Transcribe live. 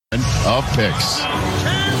of picks.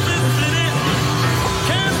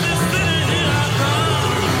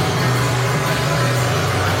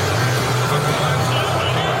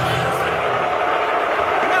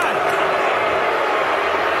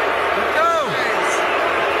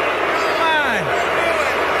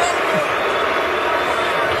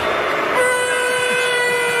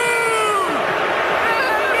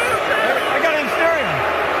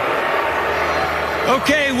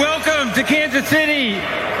 Okay, welcome to Kansas City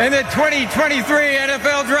and the 2023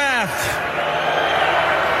 NFL Draft.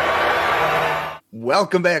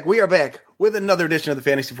 Welcome back. We are back with another edition of the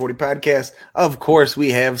Fantasy 40 podcast. Of course, we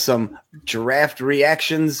have some draft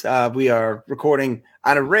reactions. We are recording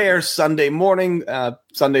on a rare Sunday morning,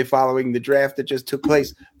 Sunday following the draft that just took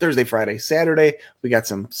place Thursday, Friday, Saturday. We got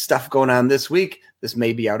some stuff going on this week. This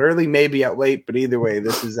may be out early, may be out late, but either way,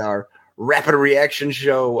 this is our rapid reaction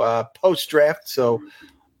show post-draft. So,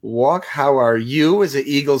 Walk, how are you as an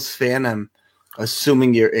Eagles fan? I'm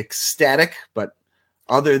assuming you're ecstatic, but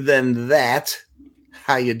other than that,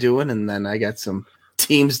 how you doing? And then I got some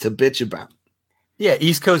teams to bitch about. Yeah,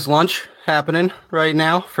 East Coast lunch happening right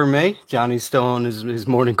now for me. Johnny's still on his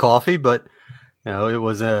morning coffee, but you know, it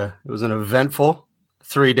was an eventful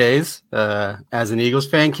 3 days. As an Eagles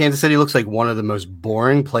fan, Kansas City looks like one of the most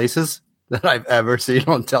boring places that I've ever seen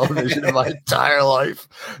on television in my entire life.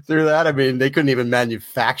 Through that, I mean, they couldn't even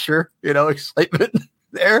manufacture, excitement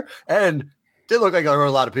there, and didn't look like there were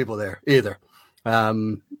a lot of people there either.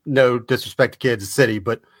 No disrespect to Kansas City,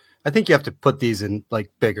 but I think you have to put these in like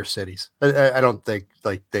bigger cities. I don't think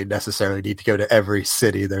like they necessarily need to go to every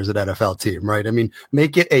city there's an NFL team, right? I mean,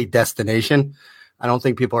 make it a destination. I don't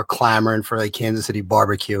think people are clamoring for like Kansas City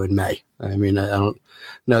barbecue in May. I mean, I don't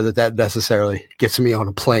know that necessarily gets me on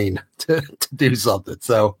a plane to do something.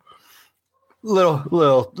 So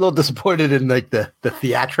little disappointed in like the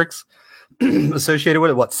theatrics associated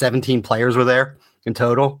with it. What, 17 players were there in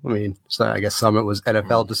total? I mean, so I guess some of it was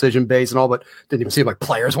NFL decision based and all, but didn't even seem like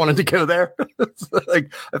players wanted to go there.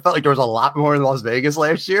 Like I felt like there was a lot more in Las Vegas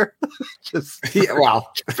last year.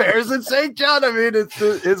 Fairs in St. John. I mean, it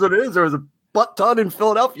is what it is. There was a butt ton in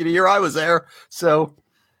Philadelphia the year I was there. So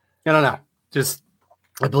I don't know. Just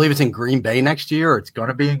I believe it's in Green Bay next year, or it's going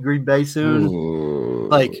to be in Green Bay soon. Ooh.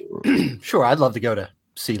 Like, sure, I'd love to go to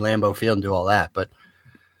see Lambeau Field and do all that, but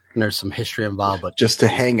there's some history involved. But just to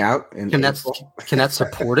hang out, can that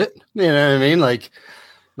support it? You know what I mean? Like,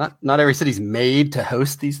 not every city's made to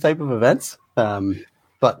host these type of events.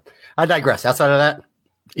 But I digress. Outside of that,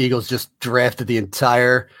 Eagles just drafted the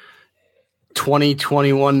entire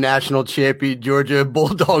 2021 national champion Georgia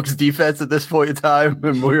Bulldogs defense at this point in time,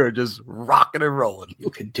 and we are just rocking and rolling. You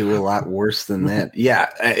could do a lot worse than that. Yeah,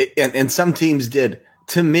 and some teams did.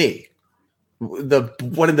 To me,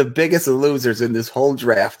 one of the biggest losers in this whole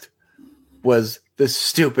draft was the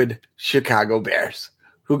stupid Chicago Bears,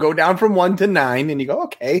 who go down from 1 to 9, and you go,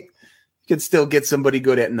 okay, you can still get somebody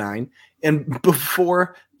good at 9. And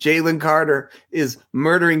before Jalen is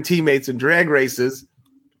murdering teammates in drag races,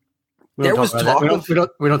 there was talk of we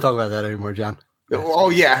don't talk about that anymore, John. Oh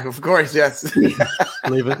yeah, of course, yes.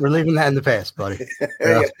 We're leaving that in the past, buddy.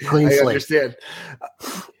 Clean I slate. understand.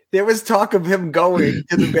 There was talk of him going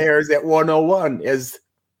to the Bears at 101 as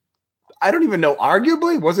I don't even know.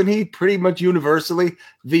 Arguably, wasn't he pretty much universally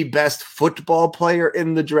the best football player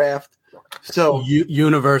in the draft? So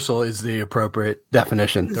universal is the appropriate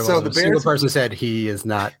definition. So the single person said he is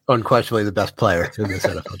not unquestionably the best player in this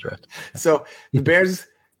NFL draft. So the Bears.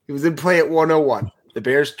 He was in play at 101. The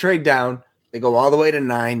Bears trade down. They go all the way to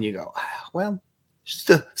 9. You go, well,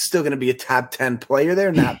 still going to be a top 10 player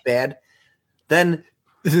there. Not bad. Then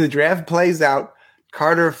the draft plays out.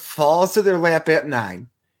 Carter falls to their lap at 9.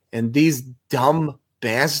 And these dumb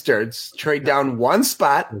bastards trade down one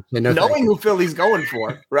spot, knowing who Philly's going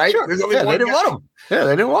for, right? Sure. There's only they didn't want him. Yeah,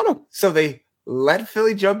 they didn't want him. So they let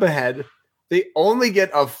Philly jump ahead. They only get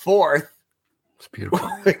a 4th. It's beautiful.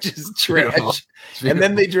 Which is trash. And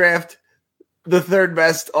then they draft the third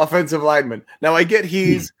best offensive lineman. Now, I get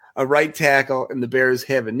he's a right tackle, and the Bears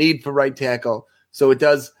have a need for right tackle, so it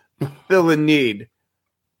does fill a need.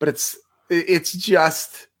 But it's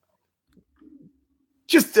just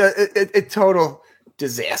a total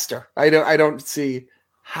disaster. I don't see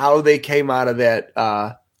how they came out of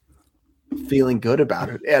that feeling good about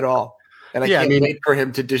it at all. And I can't wait for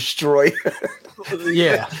him to destroy.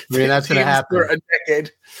 Yeah, I mean that's going to happen for a decade.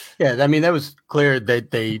 Yeah, I mean that was clear that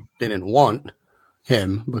they didn't want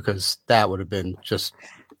him because that would have been just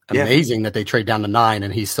amazing that they trade down to 9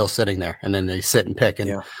 and he's still sitting there, and then they sit and pick.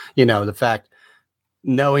 And the fact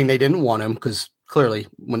knowing they didn't want him because clearly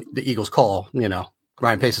when the Eagles call,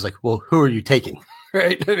 Ryan Pace is like, well, who are you taking?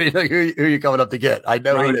 right? I mean, like, who are you coming up to get? I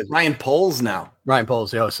know who it is. Ryan Poles now. Ryan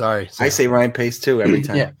Poles. Oh, sorry. I say Ryan Pace too every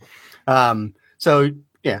time. Yeah. So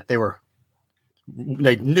yeah, they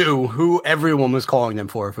knew who everyone was calling them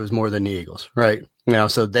for if it was more than the Eagles, right?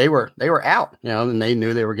 So they were out, and they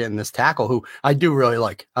knew they were getting this tackle who I do really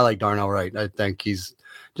like. I like Darnell Wright. I think he's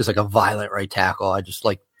just like a violent right tackle. I just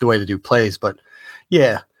like the way the dude plays, but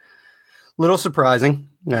yeah, little surprising.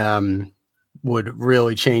 Would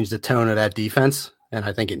really change the tone of that defense, and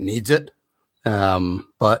I think it needs it.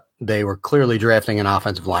 But they were clearly drafting an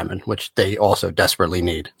offensive lineman, which they also desperately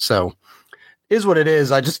need. So is what it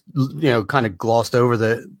is. I just, kind of glossed over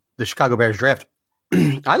the Chicago Bears draft.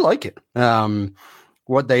 I like it.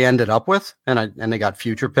 What they ended up with, and they got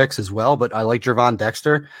future picks as well, but I like Gervon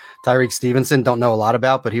Dexter. Tyreek Stevenson, don't know a lot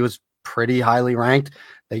about, but he was pretty highly ranked.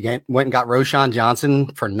 They went and got Roshan Johnson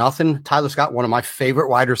for nothing. Tyler Scott, one of my favorite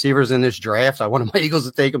wide receivers in this draft. I wanted my Eagles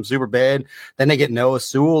to take him super bad. Then they get Noah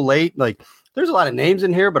Sewell late. Like, there's a lot of names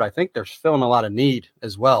in here, but I think they're filling a lot of need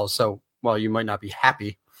as well. So while you might not be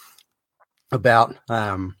happy about,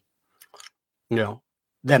 them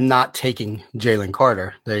not taking Jalen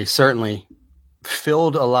Carter, they certainly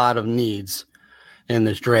filled a lot of needs in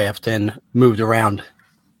this draft and moved around,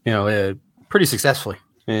 pretty successfully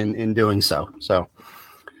in doing so. So,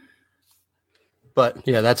 but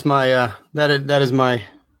yeah, that's my that is my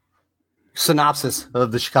synopsis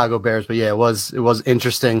of the Chicago Bears. But yeah, it was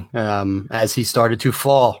interesting as he started to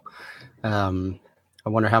fall. I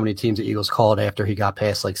wonder how many teams the Eagles called after he got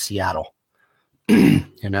past like Seattle.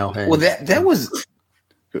 Well, that was.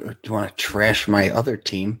 Do you want to trash my other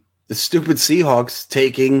team? The stupid Seahawks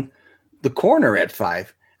taking the corner at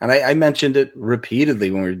 5, and I mentioned it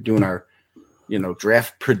repeatedly when we were doing our,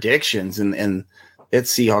 draft predictions, and that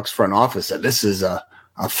Seahawks front office said this is a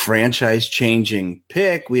franchise-changing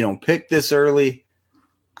pick. We don't pick this early.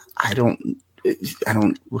 I don't.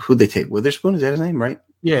 Who'd they take? Witherspoon, is that his name, right?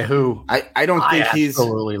 Yeah, who? I don't think he's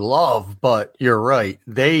absolutely love, but you're right.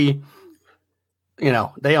 They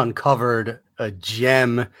uncovered a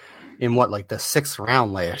gem in the 6th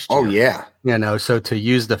round last year. Oh yeah. So to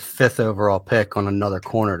use the 5th overall pick on another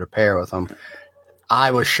corner to pair with him,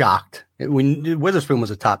 I was shocked. Witherspoon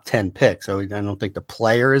was a top 10 pick, so I don't think the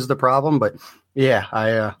player is the problem, but yeah,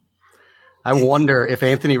 I wonder if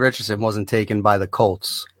Anthony Richardson wasn't taken by the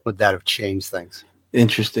Colts, would that have changed things?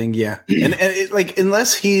 Interesting, yeah. and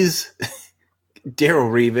unless he's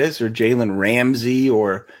Darrelle Revis or Jalen Ramsey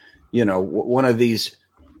or one of these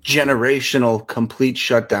generational complete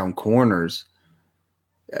shutdown corners,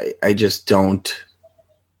 I just don't.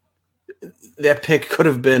 That pick could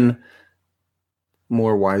have been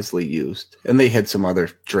more wisely used, and they had some other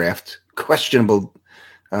questionable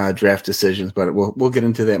draft decisions, but we'll get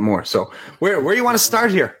into that more. So where you want to start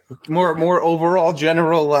here? More overall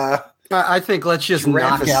general. I think let's just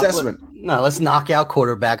knock out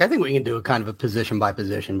quarterback. I think we can do a kind of a position by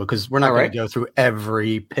position because we're not going to go through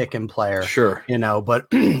every pick and player. Sure. But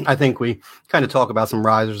I think we kind of talk about some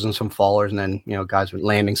risers and some fallers and then, guys with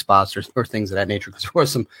landing spots or things of that nature. Because there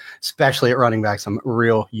was some, especially at running back, some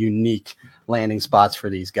real unique landing spots for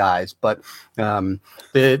these guys. But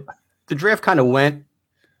the draft kind of went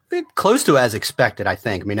close to as expected, I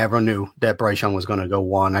think. I mean, everyone knew that Bryce Young was going to go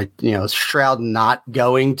 1. Stroud not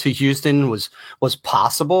going to Houston was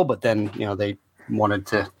possible, but then, they wanted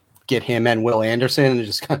to get him and Will Anderson, and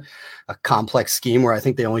just kind of a complex scheme where I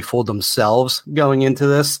think they only fooled themselves going into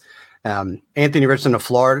this. Anthony Richardson of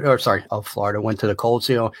Florida went to the Colts.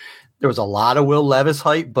 There was a lot of Will Levis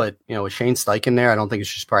hype, but, with Shane Steichen there, I don't think it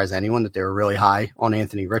should surprise anyone that they were really high on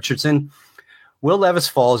Anthony Richardson. Will Levis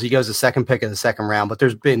falls. He goes the 2nd pick of the 2nd round, but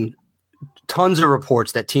there's been tons of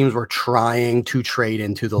reports that teams were trying to trade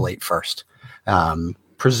into the late 1st,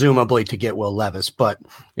 presumably to get Will Levis. But,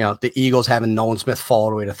 the Eagles having Nolan Smith fall all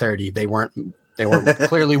the way to 30, they weren't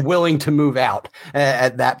clearly willing to move out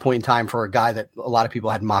at that point in time for a guy that a lot of people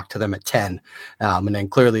had mocked to them at 10. And then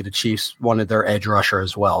clearly the Chiefs wanted their edge rusher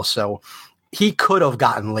as well. So he could have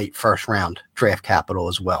gotten late 1st round draft capital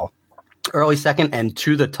as well. Early 2nd, and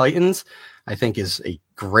to the Titans, I think is a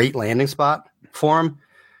great landing spot for him.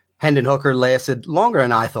 Hendon Hooker lasted longer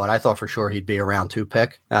than I thought. I thought for sure he'd be a round 2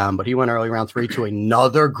 pick, but he went early round 3 to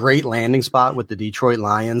another great landing spot with the Detroit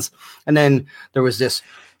Lions. And then there was this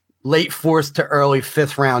late 4th to early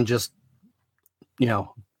 5th round, just,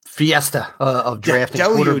 fiesta of drafting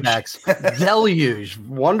quarterbacks. Deluge.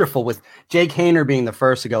 Wonderful, with Jake Haener being the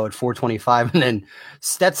first to go at 425, and then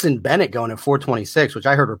Stetson Bennett going at 426, which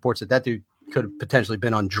I heard reports that dude could have potentially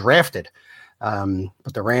been undrafted.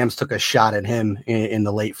 But the Rams took a shot at him in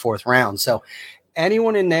the late 4th round. So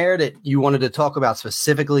anyone in there that you wanted to talk about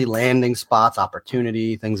specifically, landing spots,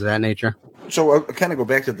 opportunity, things of that nature? So I'll kind of go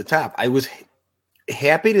back to the top. I was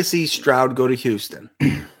happy to see Stroud go to Houston,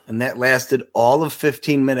 and that lasted all of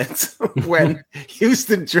 15 minutes when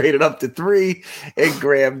Houston traded up to 3 and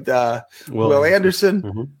grabbed Will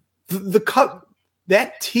Anderson. Mm-hmm.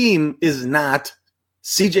 That team is not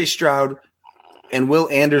CJ Stroud and Will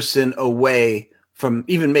Anderson away from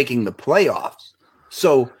even making the playoffs.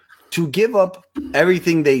 So to give up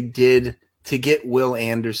everything they did to get Will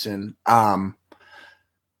Anderson,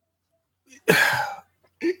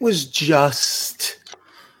 it was just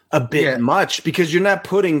a bit much because you're not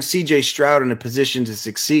putting CJ Stroud in a position to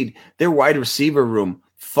succeed. Their wide receiver room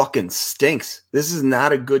fucking stinks. This is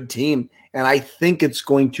not a good team, and I think it's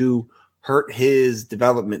going to hurt his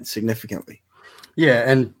development significantly. Yeah,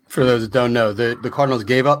 and for those that don't know, the Cardinals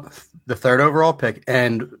gave up the 3rd overall pick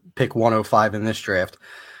and pick 105 in this draft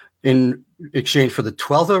in exchange for the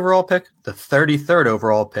 12th overall pick, the 33rd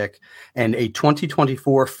overall pick, and a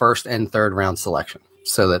 2024 first and 3rd round selection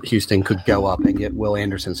so that Houston could go up and get Will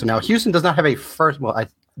Anderson. So now Houston does not have a first. Well,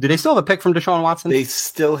 do they still have a pick from Deshaun Watson? They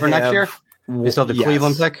still for have next year. They still have the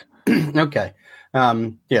Cleveland pick. Okay.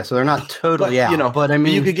 So they're not totally out. But I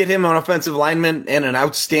mean, you could get him an offensive lineman and an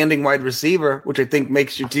outstanding wide receiver, which I think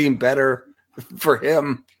makes your team better for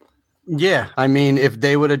him. Yeah, I mean, if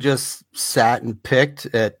they would have just sat and picked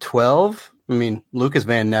at 12, I mean, Lucas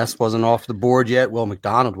Van Ness wasn't off the board yet. Will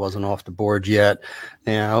McDonald wasn't off the board yet.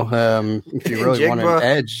 If you really want an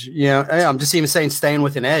edge, I'm just even saying staying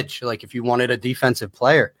with an edge. Like if you wanted a defensive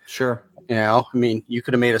player, sure. I mean, you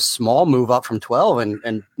could have made a small move up from 12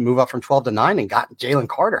 and move up from 12 to 9 and got Jalen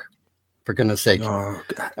Carter. For goodness sake, oh,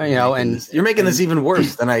 God. And you're making this even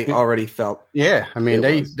worse than I already felt. Yeah, I mean,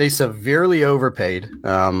 they severely overpaid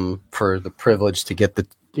for the privilege to get the.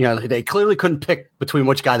 They clearly couldn't pick between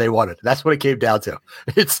which guy they wanted. That's what it came down to.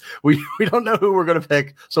 It's we don't know who we're going to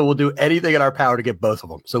pick, so we'll do anything in our power to get both of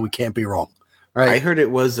them. So we can't be wrong. Right? I heard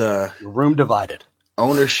it was a room divided,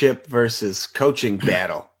 ownership versus coaching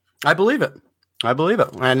battle. I believe it,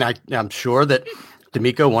 and I'm sure that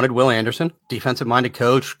D'Amico wanted Will Anderson, defensive-minded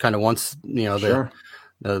coach, kind of wants the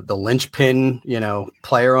linchpin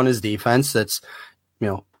player on his defense. That's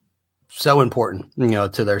so important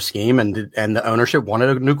to their scheme, and the ownership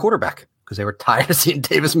wanted a new quarterback because they were tired of seeing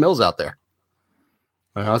Davis Mills out there.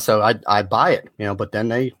 So I buy it, but then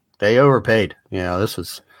they overpaid. This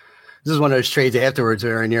is one of those trades afterwards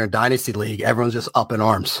where you're in Dynasty League, everyone's just up in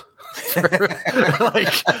arms.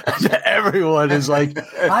 Like everyone is like,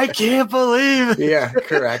 I can't believe it. Yeah,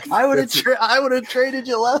 correct. I would have traded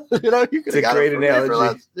you left. You could have got a great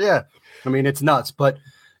analogy. Yeah, I mean it's nuts, but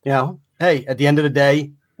hey, at the end of the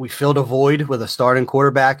day, we filled a void with a starting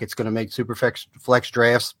quarterback. It's going to make super flex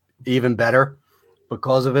drafts even better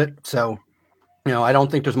because of it. So, I don't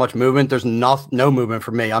think there's much movement. There's no movement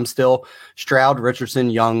for me. I'm still Stroud,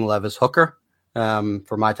 Richardson, Young, Levis, Hooker.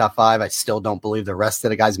 For my top 5, I still don't believe the rest of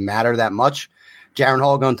the guys matter that much. Jaren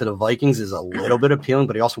Hall going to the Vikings is a little bit appealing,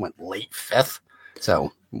 but he also went late 5th.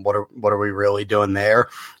 So what are we really doing there?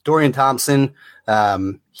 Dorian Thompson,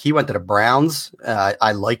 he went to the Browns.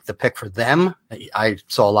 I like the pick for them. I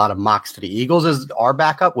saw a lot of mocks to the Eagles as our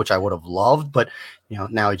backup, which I would have loved, but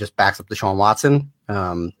now he just backs up Deshaun Watson.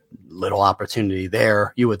 Little opportunity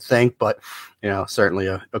there, you would think, but certainly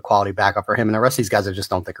a quality backup for him. And the rest of these guys I just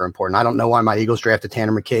don't think are important. I don't know why my Eagles drafted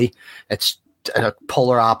Tanner McKee. It's a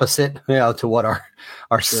polar opposite, to what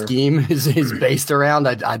our scheme is based around.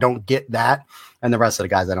 I don't get that. And the rest of the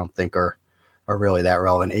guys I don't think are really that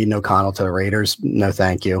relevant. Aiden O'Connell to the Raiders, no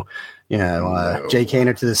thank you. Jay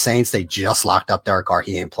Kaner to the Saints, they just locked up Derek Carr.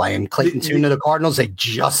 He ain't playing. Clayton Tune to the Cardinals, they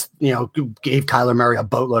just gave Kyler Murray a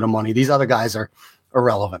boatload of money. These other guys are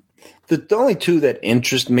irrelevant. The only two that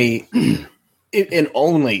interest me, and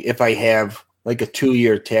only if I have like a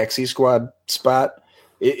 2-year taxi squad spot,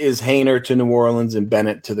 is Haener to New Orleans and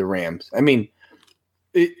Bennett to the Rams. I mean,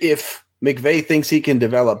 if McVay thinks he can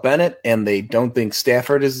develop Bennett and they don't think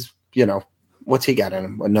Stafford is, what's he got in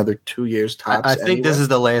him? Another 2 years tops? I think this is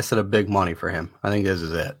the last of the big money for him. I think this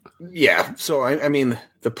is it. Yeah. So, I mean,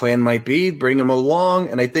 the plan might be bring him along.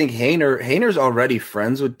 And I think Haener's already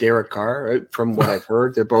friends with Derek Carr, right? From what I've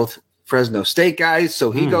heard. They're both Fresno State guys.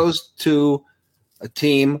 So he goes to a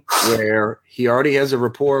team where he already has a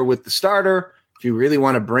rapport with the starter. If you really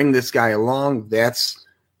want to bring this guy along, that's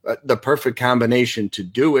the perfect combination to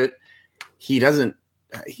do it. He doesn't,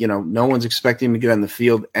 no one's expecting him to get on the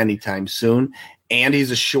field anytime soon. And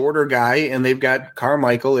he's a shorter guy, and they've got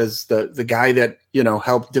Carmichael as the guy that,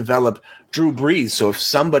 helped develop Drew Brees. So if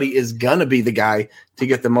somebody is going to be the guy to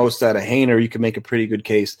get the most out of Haener, you can make a pretty good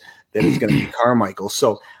case that it's going to be Carmichael.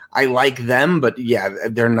 So I like them, but yeah,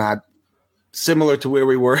 they're not similar to where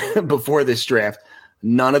we were before this draft.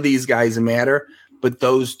 None of these guys matter, but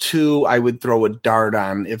those two I would throw a dart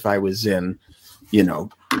on if I was in,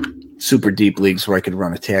 super deep leagues where I could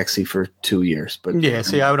run a taxi for 2 years. But yeah,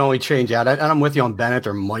 see, I would only change out. And I'm with you on Bennett.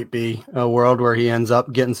 There might be a world where he ends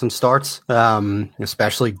up getting some starts,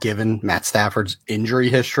 especially given Matt Stafford's injury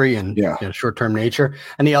history and short-term nature.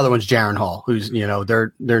 And the other one's Jaron Hall, who's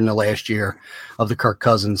they're in the last year of the Kirk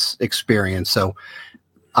Cousins experience. So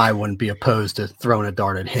I wouldn't be opposed to throwing a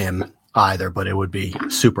dart at him either, but it would be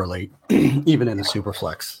super late, even in a super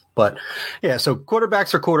flex. But yeah, so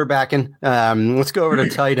quarterbacks are quarterbacking. Let's go over to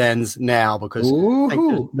tight ends now because I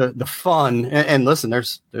think the fun and listen,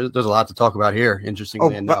 there's a lot to talk about here.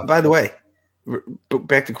 Interestingly enough. By the way,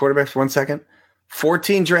 back to quarterbacks for 1 second.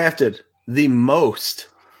 14 drafted, the most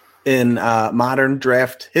in modern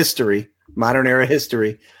draft history, modern era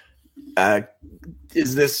history.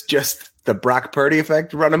 Is this just the Brock Purdy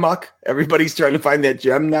effect run amok? Everybody's trying to find that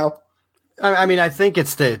gem now. I mean, I think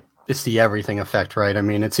it's the everything effect, right? I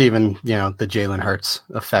mean, it's even, the Jalen Hurts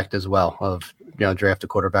effect as well of, draft a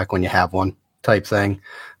quarterback when you have one type thing.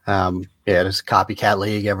 There's a copycat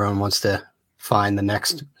league. Everyone wants to find the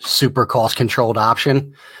next super cost controlled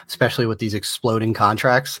option, especially with these exploding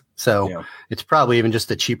contracts. So it's probably even just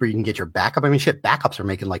the cheaper you can get your backup. I mean, backups are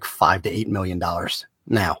making like $5 to $8 million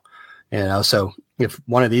now, so if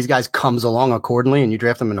one of these guys comes along accordingly and you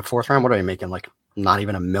draft them in the fourth round, what are you making? Like not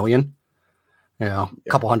even $1 million? A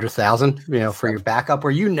couple 100,000, for your backup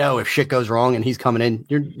where, if shit goes wrong and he's coming in,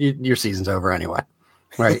 your season's over anyway.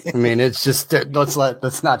 Right. I mean, it's just,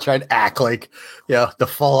 let's not try to act like, the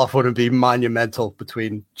fall off wouldn't be monumental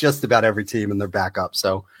between just about every team and their backup.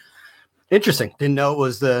 So interesting. Didn't know it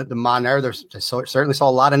was the modern era. Certainly saw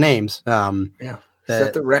a lot of names.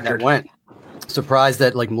 Set the record. That went. Surprised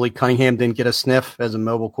that like Malik Cunningham didn't get a sniff as a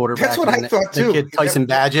mobile quarterback. That's what I thought too. The kid Tyson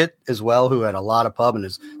Badgett as well, who had a lot of pub and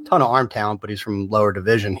has a ton of arm talent, but he's from lower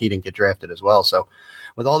division. He didn't get drafted as well. So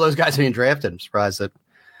with all those guys being drafted, I'm surprised that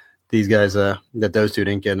these guys, that those two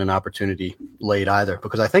didn't get an opportunity late either,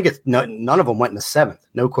 because I think none of them went in the seventh.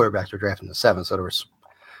 No quarterbacks were drafted in the seventh. So there was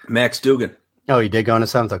Max Duggan. Oh, he did go in the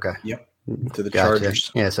seventh. Okay. Yep. To the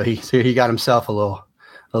Chargers. Yeah. So he got himself a little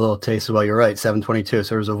taste of, well, you're right, 722. So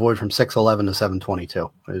there was a void from 611 to 722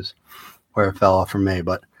 is where it fell off for me.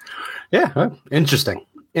 But yeah, interesting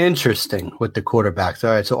with the quarterbacks.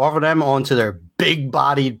 All right, so offer them onto their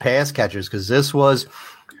big-bodied pass catchers, because this was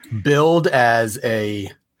billed as a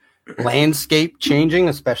landscape changing,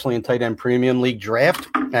 especially in tight end premium league draft.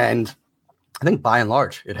 And I think by and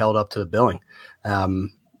large, it held up to the billing.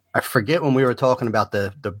 I forget when we were talking about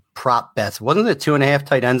the prop bets. Wasn't it 2.5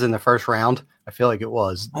 tight ends in the first round? I feel like it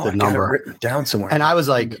was the number written down somewhere. And I was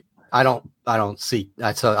like, I don't see.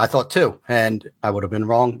 I thought 2, and I would have been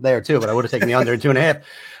wrong there too, but I would have taken the under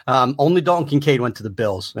 2.5. Only Dalton Kincaid went to the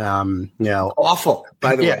Bills. Awful,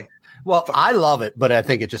 by the way. Well, I love it, but I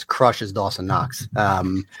think it just crushes Dawson Knox.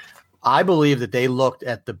 I believe that they looked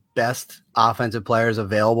at the best offensive players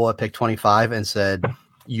available at pick 25 and said,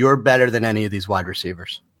 "You're better than any of these wide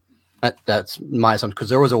receivers." That's my assumption, because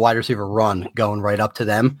there was a wide receiver run going right up to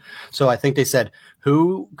them. So I think they said,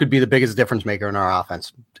 who could be the biggest difference maker in our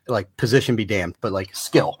offense? Like, position be damned, but like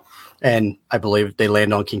skill. And I believe they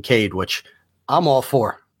land on Kincaid, which I'm all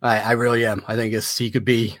for. I really am. I think he could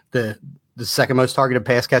be the second most targeted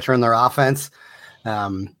pass catcher in their offense,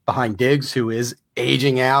 behind Diggs, who is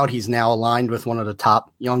aging out. He's now aligned with one of the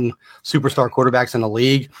top young superstar quarterbacks in the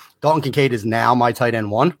league. Dalton Kincaid is now my tight end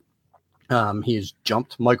 1. He has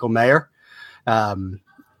jumped Michael Mayer,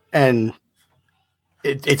 and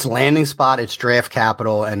it's landing spot, it's draft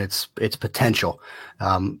capital, and it's potential.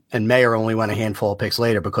 And Mayer only went a handful of picks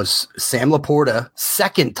later because Sam Laporta,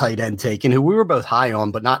 second tight end taken, who we were both high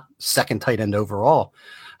on, but not second tight end overall,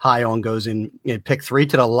 high on, goes in pick 3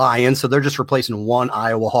 to the Lions. So they're just replacing one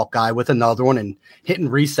Iowa Hawk guy with another one and hitting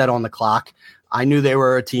reset on the clock. I knew they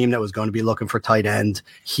were a team that was going to be looking for tight end.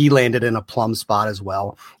 He landed in a plum spot as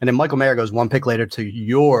well. And then Michael Mayer goes 1 pick later to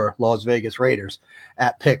your Las Vegas Raiders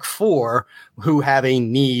at pick 4, who have a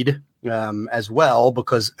need as well,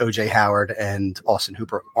 because OJ Howard and Austin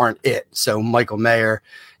Hooper aren't it. So Michael Mayer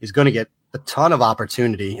is going to get a ton of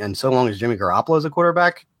opportunity. And so long as Jimmy Garoppolo is a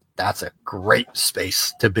quarterback, that's a great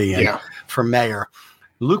space to be in for Mayer.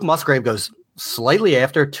 Luke Musgrave goes slightly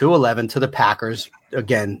after 211 to the Packers.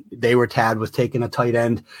 Again, they were tabbed with taking a tight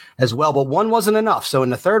end as well, but one wasn't enough. So in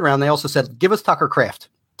the third round, they also said, give us Tucker Kraft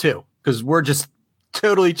too, because we're just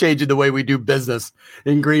totally changing the way we do business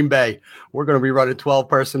in Green Bay. We're going to be running 12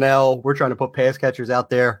 personnel. We're trying to put pass catchers out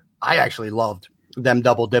there. I actually loved them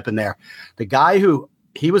double dipping there. The guy who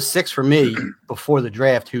he was 6 for me before the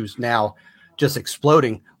draft, who's now just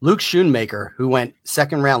exploding. Luke Schoonmaker, who went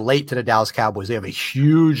second round late to the Dallas Cowboys. They have a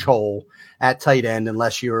huge hole at tight end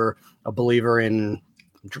unless you're a believer in,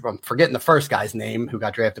 I'm forgetting the first guy's name who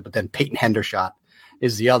got drafted, but then Peyton Hendershot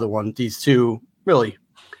is the other one. These two really,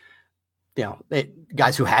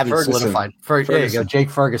 guys who haven't solidified. There you go, Jake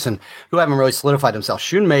Ferguson, who haven't really solidified themselves.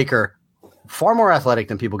 Schoonmaker, far more athletic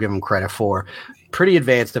than people give him credit for. Pretty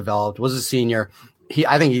advanced, developed, was a senior.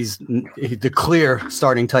 I think he's the clear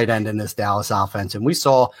starting tight end in this Dallas offense. And we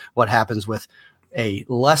saw what happens with a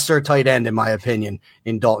lesser tight end, in my opinion,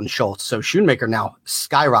 in Dalton Schultz. So Schoonmaker now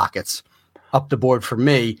skyrockets up the board for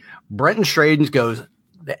me. Brenton Strange goes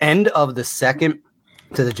the end of the second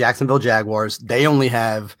to the Jacksonville Jaguars. They only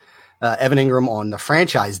have Evan Ingram on the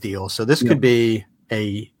franchise deal. So this could be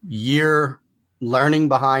a year learning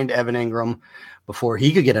behind Evan Ingram before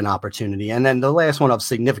he could get an opportunity. And then the last one of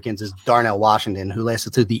significance is Darnell Washington, who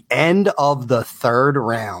lasted to the end of the third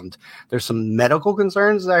round. There's some medical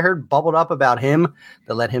concerns that I heard bubbled up about him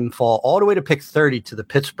that let him fall all the way to pick 30 to the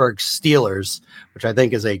Pittsburgh Steelers, which I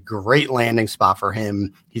think is a great landing spot for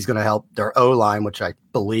him. He's going to help their O-line, which I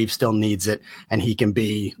believe still needs it, and he can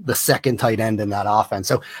be the second tight end in that offense.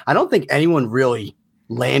 So I don't think anyone really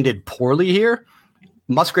landed poorly here.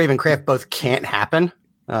 Musgrave and Kraft both can't happen.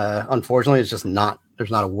 Unfortunately, it's just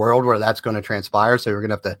there's not a world where that's going to transpire. So we're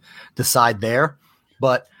going to have to decide there.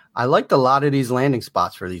 But I liked a lot of these landing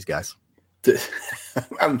spots for these guys.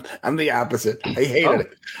 I'm the opposite. I hated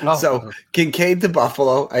it. So Kincaid to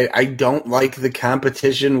Buffalo. I don't like the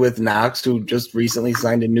competition with Knox, who just recently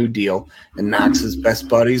signed a new deal. And Knox is best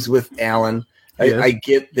buddies with Allen. I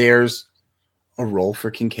get there's a role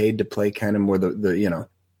for Kincaid to play kind of more the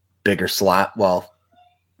bigger slot while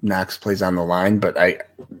Knox plays on the line, but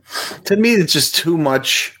to me, it's just too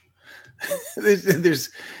much. There's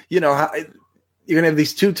you're going to have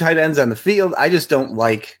these two tight ends on the field. I just don't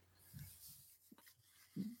like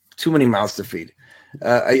too many mouths to feed.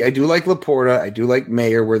 I do like Laporta. I do like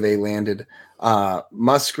Mayer where they landed.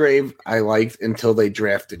 Musgrave, I liked until they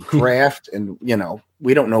drafted Kraft, and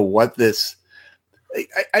we don't know what this.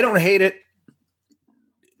 I don't hate it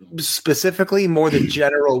specifically, more than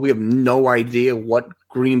general. We have no idea what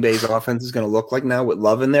Green Bay's offense is going to look like now with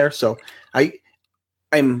Love in there. So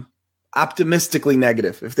I'm optimistically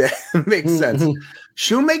negative, if that makes sense.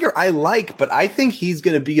 Schoonmaker I like, but I think he's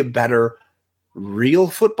going to be a better real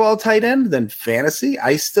football tight end than fantasy.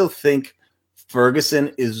 I still think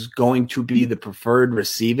Ferguson is going to be the preferred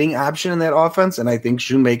receiving option in that offense, and I think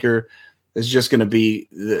Schoonmaker is just going to be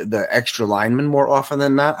the extra lineman more often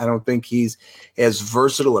than not. I don't think he's as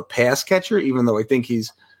versatile a pass catcher, even though I think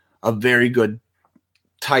he's a very good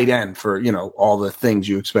tight end for, all the things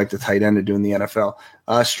you expect a tight end to do in the NFL.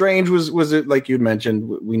 Strange was it, like you'd mentioned,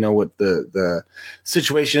 we know what the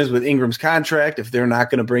situation is with Ingram's contract. If they're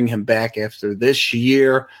not going to bring him back after this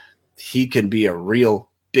year, he can be a real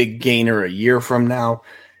big gainer a year from now.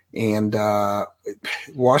 And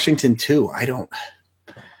Washington too.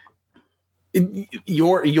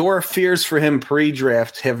 Your fears for him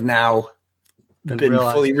pre-draft have now been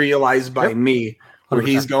fully realized by me, where 100%.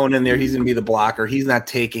 He's going in there, he's going to be the blocker. He's not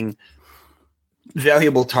taking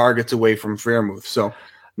valuable targets away from Freiermuth. So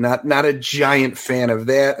not a giant fan of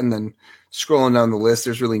that. And then scrolling down the list,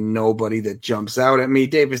 there's really nobody that jumps out at me.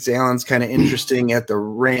 Davis Allen's kind of interesting at the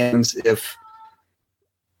Rams if,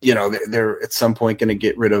 they're at some point going to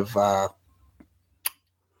get rid of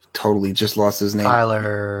totally just lost his name.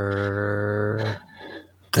 Tyler.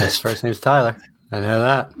 His first name's Tyler. I know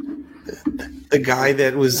that. The guy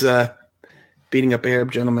that was beating up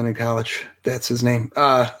Arab gentlemen in college. That's his name.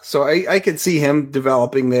 So I could see him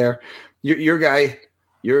developing there. Your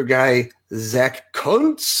guy, Zach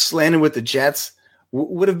Kuntz, landing with the Jets,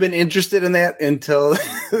 would have been interested in that until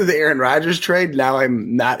the Aaron Rodgers trade. Now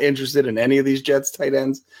I'm not interested in any of these Jets tight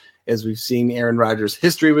ends, as we've seen Aaron Rodgers'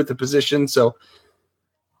 history with the position. So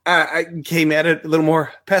I came at it a little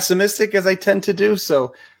more pessimistic, as I tend to do.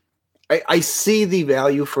 So I see the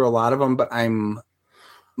value for a lot of them, but I'm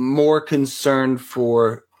more concerned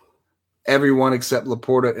for everyone except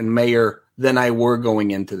Laporta and Mayer than I were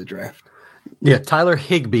going into the draft. Yeah, Tyler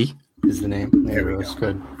Higbee is the name. There we go.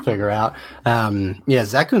 Could figure out.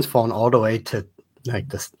 Zach Kuntz fallen all the way to like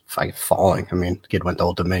this falling. I mean, kid went to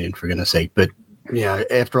Old Dominion for goodness sake, but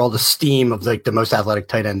after all the steam of like the most athletic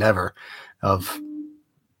tight end ever of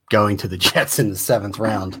going to the Jets in the 7th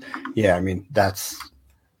round. Yeah, I mean, that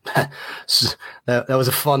was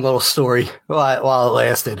a fun little story while it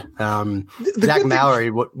lasted. Zach Mallory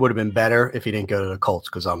would have been better if he didn't go to the Colts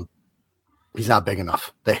because he's not big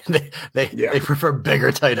enough. They prefer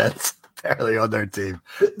bigger tight ends. barely on their team.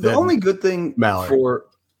 The only good thing for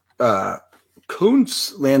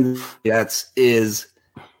Kuntz landing the Jets is,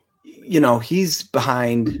 he's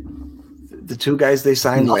behind the two guys they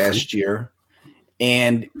signed last year.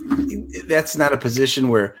 And that's not a position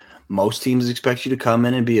where most teams expect you to come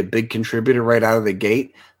in and be a big contributor right out of the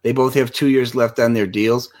gate. They both have 2 years left on their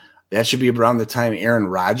deals. That should be around the time Aaron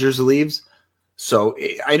Rodgers leaves. So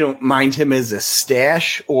I don't mind him as a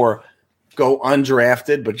stash or go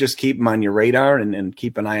undrafted, but just keep him on your radar and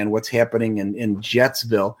keep an eye on what's happening in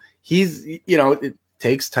Jetsville. He's, it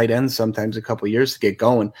takes tight ends sometimes a couple of years to get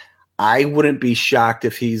going. I wouldn't be shocked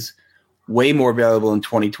if he's way more valuable in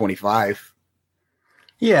 2025.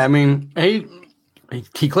 Yeah, I mean,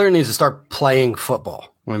 he clearly needs to start playing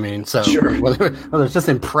football. I mean, so sure. whether it's just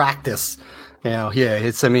in practice,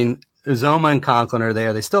 Zoma and Conklin are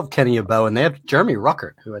there. They still have Kenny Yeboah, and they have Jeremy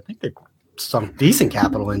Ruckert, who I think they some decent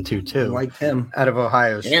capital into too. We liked him out of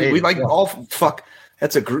Ohio State. And we like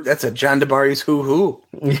that's a John DeBari's who.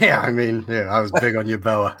 Yeah, I was big on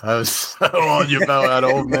Yeboah. I was so on Yeboah at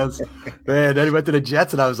Ole Miss. Man, then he went to the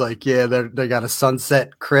Jets, and I was like, yeah, they got a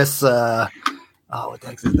sunset Chris. What the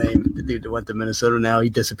heck's his name? The dude that went to Minnesota now, he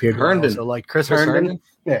disappeared. Herndon. So like Chris Herndon.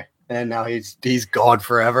 Yeah. And now he's gone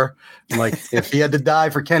forever. I'm like, if he had to die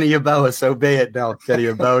for Kenny Yeboah, so be it. Now Kenny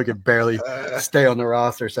Yeboah can barely stay on the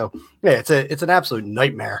roster. So yeah, it's an absolute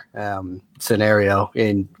nightmare scenario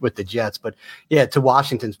with the Jets. But yeah, to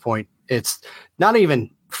Washington's point, it's not even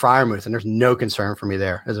Freiermuth, and there's no concern for me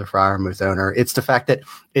there as a Freiermuth owner. It's the fact that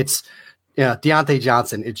it's Deontay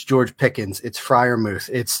Johnson, it's George Pickens, it's Freiermuth,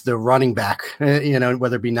 it's the running back,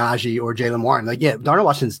 whether it be Najee or Jaylen Warren. Like, yeah, Darnell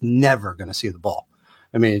Washington's never going to see the ball.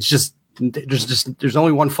 I mean, it's just there's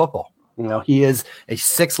only one football. He is a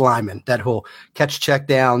 6 lineman that will catch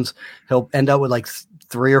checkdowns. He'll end up with like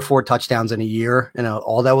 3 or 4 touchdowns in a year, and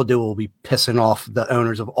all that will do will be pissing off the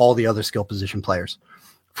owners of all the other skill position players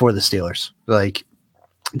for the Steelers. Like,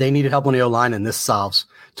 they needed help on the O-line, and this solves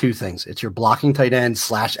 2 things. It's your blocking tight end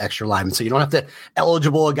 / extra lineman. So you don't have to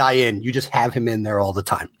eligible a guy in. You just have him in there all the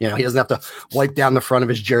time. He doesn't have to wipe down the front of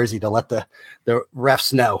his jersey to let the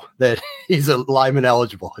refs know that he's a lineman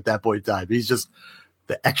eligible at that point in time. He's just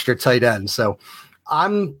the extra tight end. So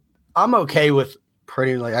I'm okay with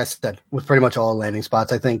pretty much all landing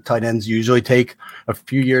spots. I think tight ends usually take a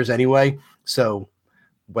few years anyway. So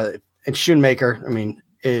and Schoonmaker,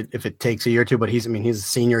 if it takes a year or two, but he's a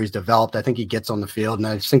senior, he's developed. I think he gets on the field, and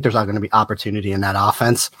I just think there's not going to be opportunity in that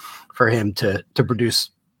offense for him to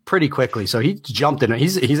produce pretty quickly. So he jumped in.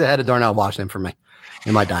 He's ahead of Darnell Washington for me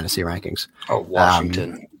in my dynasty rankings. Oh,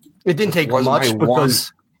 Washington. It didn't take much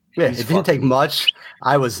because it didn't take much.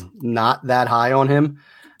 I was not that high on him.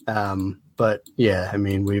 But yeah,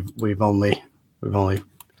 we've only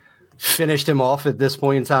finished him off at this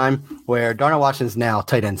point in time, where Darnell Washington's now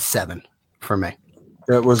tight end 7 for me.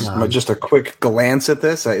 That was just a quick glance at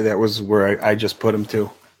this. That was where I just put him to.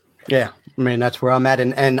 Yeah, that's where I'm at,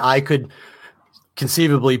 and I could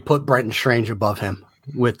conceivably put Brenton Strange above him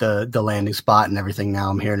with the landing spot and everything. Now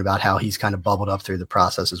I'm hearing about how he's kind of bubbled up through the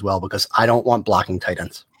process as well, because I don't want blocking tight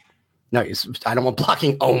ends. No, I don't want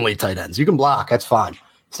blocking only tight ends. You can block, that's fine.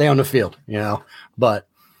 Stay on the field, but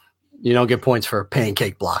you don't get points for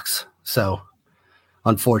pancake blocks. So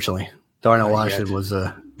unfortunately, Darnell Washington was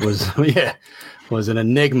an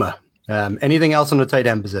enigma. Anything else on the tight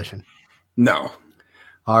end position? No.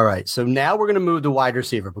 All right. So now we're going to move to wide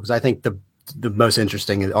receiver, because I think the most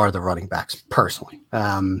interesting are the running backs personally.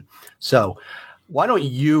 So why don't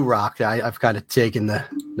you, Rock? I've kind of taken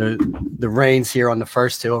the reins here on the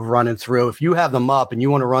first 2 of running through. If you have them up and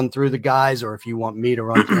you want to run through the guys, or if you want me to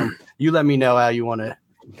run through them, you let me know how you want to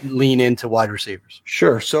lean into wide receivers.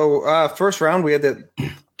 Sure. So first round, we had that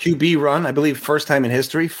QB run, I believe first time in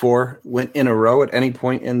history, 4 went in a row at any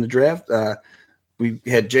point in the draft. We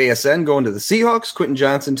had JSN going to the Seahawks, Quentin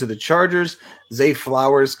Johnson to the Chargers, Zay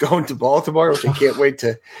Flowers going to Baltimore, which I can't wait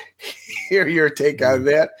to hear your take on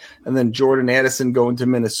that, and then Jordan Addison going to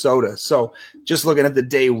Minnesota. So just looking at the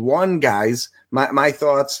day 1 guys, my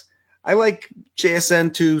thoughts, I like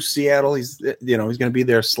JSN to Seattle. He's going to be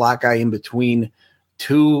their slot guy in between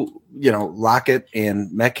 2, Lockett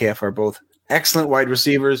and Metcalf are both excellent wide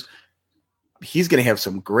receivers. He's going to have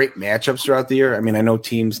some great matchups throughout the year. I know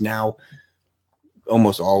teams now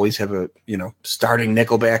almost always have a, starting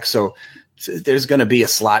nickelback. So there's going to be a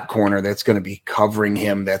slot corner that's going to be covering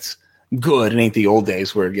him. That's good. It ain't the old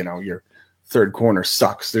days where, your third corner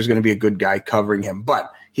sucks. There's going to be a good guy covering him,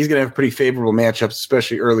 but he's going to have pretty favorable matchups,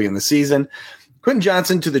 especially early in the season. Quentin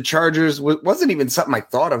Johnson to the Chargers wasn't even something I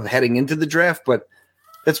thought of heading into the draft, but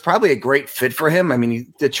that's probably a great fit for him.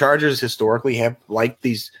 The Chargers historically have liked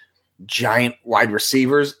these giant wide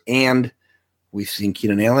receivers, and we've seen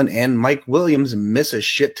Keenan Allen and Mike Williams miss a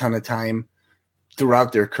shit ton of time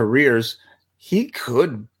throughout their careers. He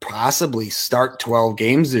could possibly start 12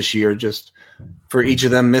 games this year just for each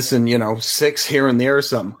of them missing, 6 here and there or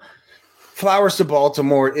something. Flowers to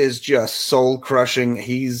Baltimore is just soul-crushing.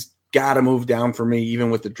 He's got to move down for me,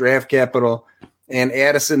 even with the draft capital. And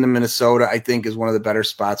Addison to Minnesota, I think, is one of the better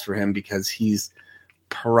spots for him because he's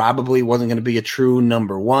probably wasn't going to be a true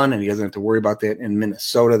number one, and he doesn't have to worry about that in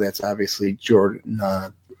Minnesota. That's obviously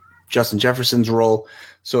Justin Jefferson's role.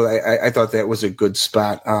 So I thought that was a good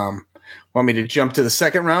spot. Want me to jump to the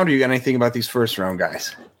second round, or you got anything about these first round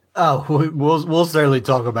guys? Oh, we'll certainly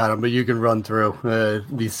talk about them, but you can run through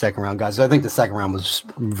these second round guys. I think the second round was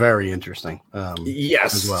very interesting.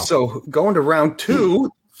 Yes. As well. So going to round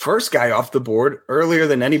 2, first guy off the board earlier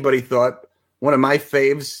than anybody thought. One of my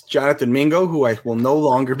faves, Jonathan Mingo, who I will no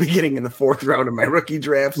longer be getting in the 4th round of my rookie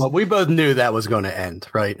drafts. Well, we both knew that was going to end,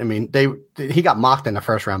 right? I mean, he got mocked in the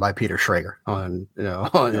first round by Peter Schrager on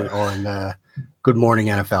Good Morning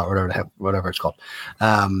NFL, or whatever it's called.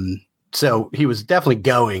 So he was definitely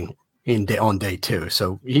going on day 2.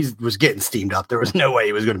 So he was getting steamed up. There was no way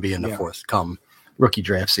he was going to be in the 4th come rookie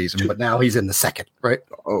draft season, but now he's in the 2nd, right?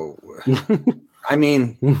 Oh, I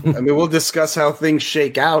mean, we'll discuss how things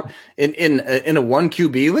shake out in a 1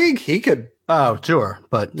 QB league. He could, sure,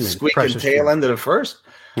 but squeak and tail end of the first.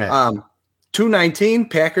 Yeah. 219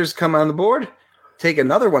 Packers come on the board. Take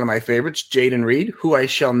another one of my favorites, Jaden Reed, who I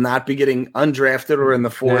shall not be getting undrafted or in the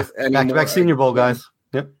 4th. Yeah. Back-to-back Senior Bowl guys.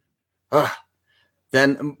 Yep.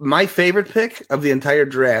 Then my favorite pick of the entire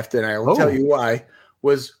draft, and I will tell you why,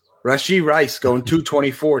 was Rashee Rice going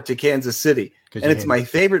 224 to Kansas City. And it's my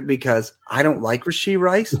favorite because I don't like Rashee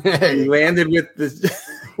Rice. He landed with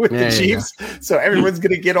the Chiefs, so everyone's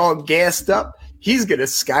going to get all gassed up. He's going to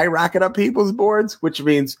skyrocket up people's boards, which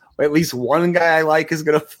means at least one guy I like is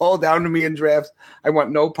going to fall down to me in drafts. I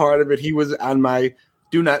want no part of it. He was on my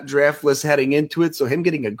do not draft list heading into it, so him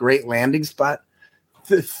getting a great landing spot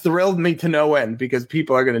thrilled me to no end because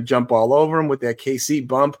people are going to jump all over him with that KC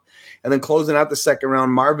bump. And then closing out the second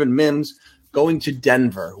round, Marvin Mims going to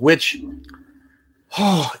Denver, which –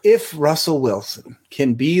 if Russell Wilson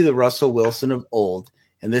can be the Russell Wilson of old,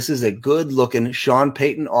 and this is a good-looking Sean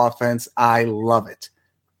Payton offense, I love it.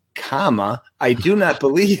 I do not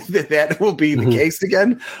believe that will be the case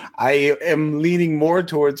again. I am leaning more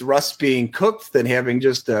towards Russ being cooked than having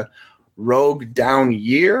just a rogue down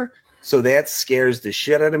year, so that scares the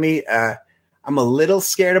shit out of me. I'm a little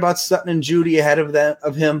scared about Sutton and Judy ahead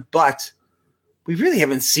of him, but we really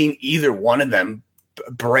haven't seen either one of them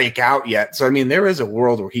break out yet. So, there is a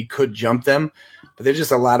world where he could jump them, but there's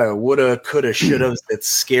just a lot of woulda, coulda, shouldas that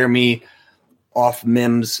scare me off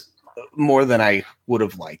Mims more than I would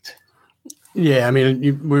have liked. Yeah,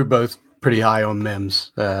 we were both pretty high on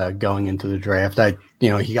Mims going into the draft.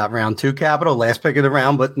 He got round 2 capital, last pick of the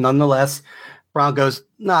round, but nonetheless, Broncos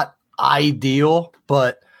not ideal,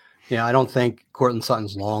 but I don't think Courtland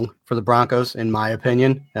Sutton's long for the Broncos, in my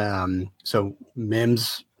opinion. So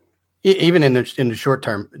Mims, even in the short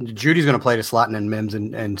term, Judy's going to play the slot and then Mims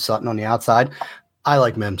and Sutton on the outside. I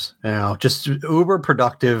like Mims, just uber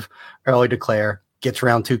productive, early declare, gets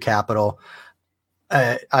round 2 capital.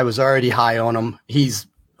 I was already high on him. He's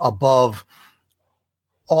above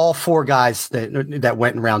all 4 guys that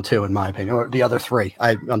went in round 2, in my opinion, or the other 3.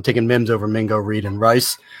 I'm taking Mims over Mingo, Reed, and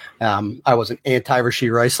Rice. I wasn't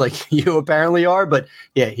anti-Rashee Rice like you apparently are, but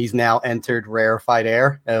yeah, he's now entered rarefied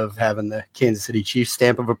air of having the Kansas City Chiefs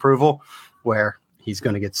stamp of approval, where he's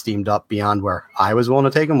going to get steamed up beyond where I was willing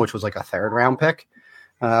to take him, which was like a 3rd round pick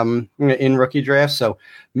in rookie drafts. So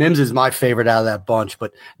Mims is my favorite out of that bunch,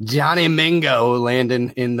 but Johnny Mingo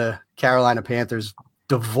landing in the Carolina Panthers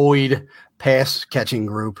devoid pass catching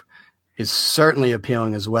group is certainly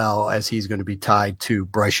appealing, as well as he's going to be tied to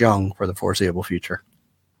Bryce Young for the foreseeable future.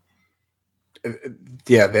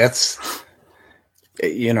 Yeah, that's,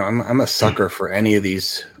 I'm a sucker for any of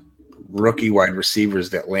these rookie wide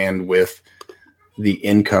receivers that land with the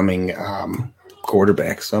incoming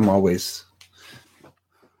quarterbacks. I'm always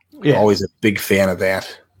a big fan of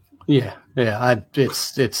that. Yeah.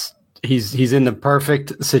 He's in the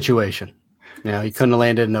perfect situation. He couldn't have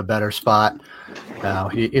landed in a better spot.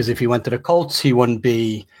 If he went to the Colts, he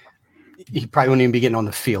probably wouldn't even be getting on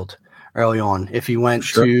the field early on. If he went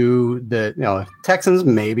to the Texans,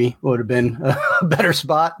 maybe would have been a better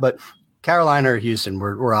spot, but Carolina or Houston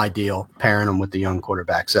were ideal pairing him with the young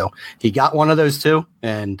quarterback. So he got one of those 2,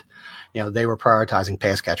 and they were prioritizing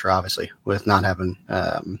pass catcher, obviously, with not having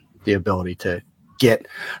the ability to get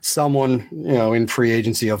someone, in free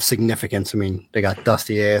agency of significance. I mean, they got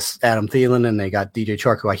dusty ass Adam Thielen and they got DJ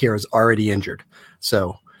Chark, who I hear is already injured.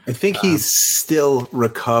 So I think he's still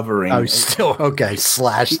recovering. Oh, still okay.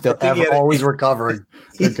 Still always recovering.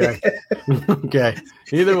 Okay. Okay.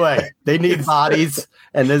 Either way, they need bodies,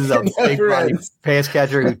 and this is a big body pass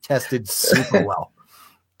catcher who tested super well.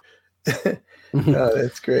 Oh,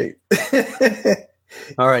 that's great.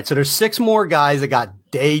 All right. So there's 6 more guys that got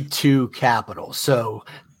day 2 capital. So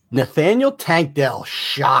Nathaniel Tank Dell,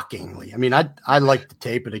 shockingly. I mean, I like the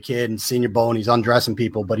tape of the kid and Senior Bowl, and he's undressing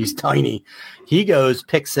people, but he's tiny. He goes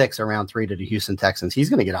pick 6 around 3 to the Houston Texans. He's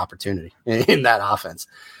going to get opportunity in that offense.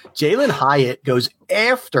 Jalen Hyatt goes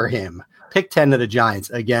after him, pick 10 to the Giants.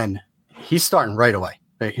 Again, he's starting right away.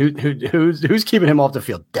 Who's keeping him off the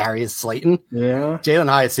field? Darius Slayton? Yeah. Jalen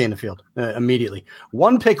Hyatt's in the field immediately.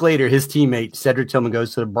 1 pick later, his teammate, Cedric Tillman,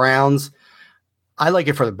 goes to the Browns. I like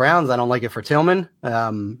it for the Browns. I don't like it for Tillman.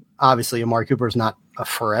 Obviously, Amari Cooper is not a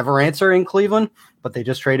forever answer in Cleveland, but they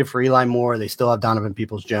just traded for Eli Moore. They still have Donovan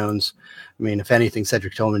Peoples-Jones. I mean, if anything,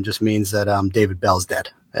 Cedric Tillman just means that David Bell's dead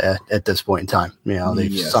at this point in time.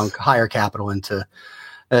 They've sunk higher capital into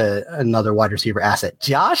another wide receiver asset.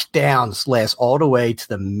 Josh Downs lasts all the way to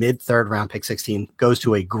the mid-3rd round, pick 16, goes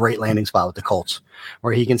to a great landing spot with the Colts,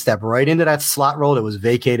 where he can step right into that slot role that was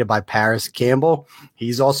vacated by Paris Campbell.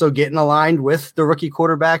 He's also getting aligned with the rookie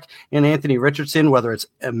quarterback in Anthony Richardson, whether it's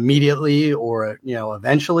immediately or,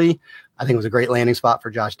 eventually. I think it was a great landing spot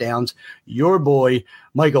for Josh Downs. Your boy,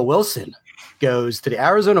 Michael Wilson, goes to the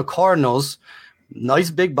Arizona Cardinals. Nice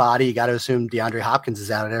big body. You got to assume DeAndre Hopkins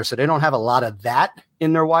is out of there, so they don't have a lot of that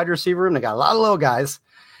in their wide receiver room. They got a lot of little guys.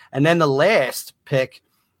 And then the last pick,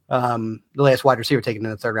 the last wide receiver taken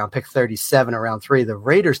in the 3rd round, pick 37 around 3, the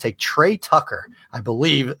Raiders take Trey Tucker, I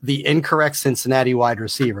believe the incorrect Cincinnati wide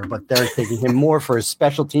receiver, but they're taking him more for his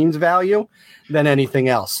special teams value than anything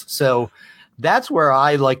else. So that's where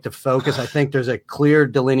I like to focus. I think there's a clear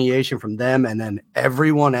delineation from them and then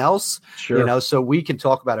everyone else. Sure. So we can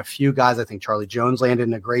talk about a few guys. I think Charlie Jones landed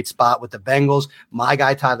in a great spot with the Bengals. My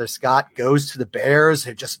guy, Tyler Scott, goes to the Bears.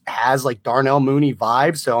 It just has like Darnell Mooney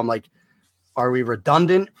vibes. So I'm like, are we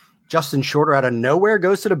redundant? Justin Shorter out of nowhere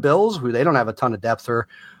goes to the Bills, who they don't have a ton of depth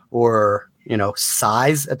or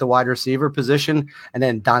size at the wide receiver position. And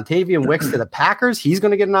then Dontavian Wicks to the Packers. He's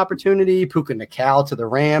going to get an opportunity. Puka Nacua to the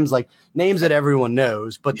Rams, like names that everyone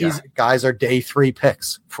knows, but these guys are day 3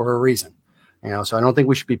 picks for a reason, so I don't think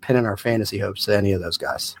we should be pinning our fantasy hopes to any of those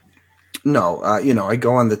guys. No, I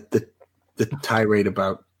go on the tirade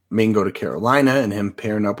about Mingo to Carolina and him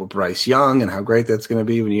pairing up with Bryce Young and how great that's going to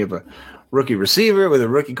be when you have a rookie receiver with a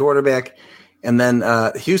rookie quarterback. And then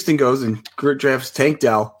Houston goes and drafts Tank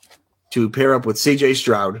Dell to pair up with C.J.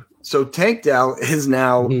 Stroud. So Tank Dell is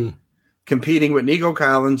now competing with Nico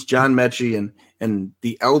Collins, John Mechie, and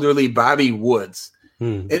the elderly Bobby Woods.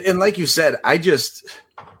 And like you said, I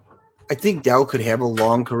think Dell could have a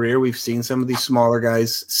long career. We've seen some of these smaller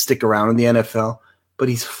guys stick around in the NFL, but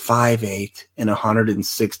he's 5'8" and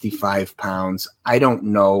 165 pounds. I don't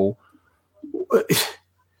know. I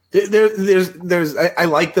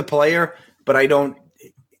like the player, but I don't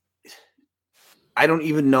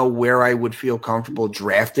even know where I would feel comfortable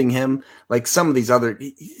drafting him. Like some of these other,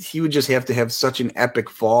 he would just have to have such an epic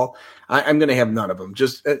fall. I'm going to have none of them.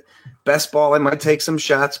 Just best ball, I might take some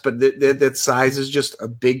shots, but that size is just a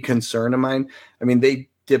big concern of mine. I mean, they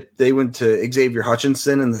went to Xavier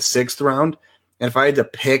Hutchinson in the 6th round, and if I had to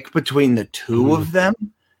pick between the two of them,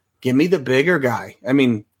 give me the bigger guy. I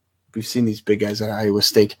mean, we've seen these big guys at Iowa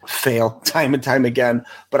State fail time and time again,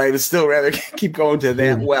 but I would still rather keep going to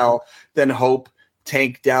that well than hope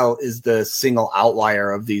Tank Dell is the single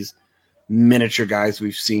outlier of these miniature guys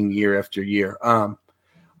we've seen year after year.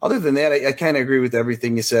 Other than that, I kind of agree with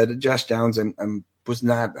everything you said. Josh Downs, I was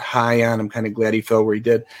not high on. I'm kind of glad he fell where he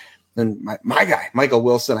did. And my guy, Michael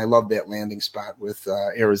Wilson, I love that landing spot with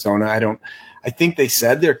Arizona. I think they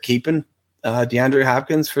said they're keeping DeAndre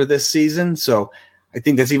Hopkins for this season, so I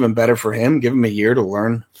think that's even better for him. Give him a year to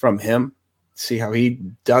learn from him, see how he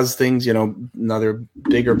does things. Another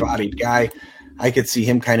bigger bodied guy. I could see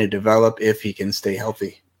him kind of develop if he can stay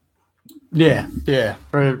healthy. Yeah,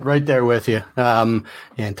 right there with you. And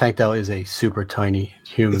Tank Dell is a super tiny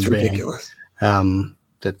human being. Ridiculous.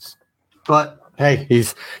 But hey, you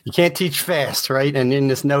can't teach fast, right? And in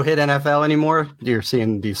this no-hit NFL anymore, you're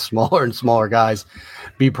seeing these smaller and smaller guys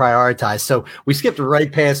be prioritized. So we skipped right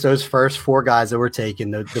past those first 4 guys that were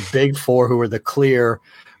taken, the big 4 who were the clear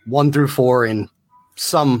 1 through 4 in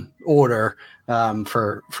some order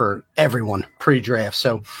for everyone pre-draft.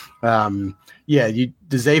 So, the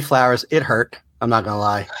Zay Flowers, it hurt. I'm not gonna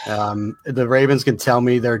lie. The Ravens can tell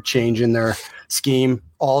me they're changing their scheme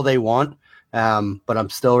all they want, but I'm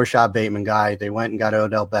still a Rashad Bateman guy. They went and got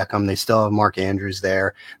Odell Beckham. They still have Mark Andrews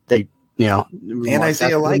there. They, and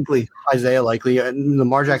Isaiah Likely. And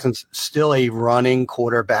Lamar Jackson's still a running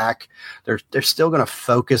quarterback. They're still going to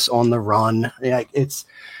focus on the run. Yeah, it's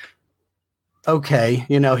okay.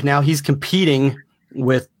 Now he's competing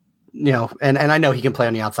with, and I know he can play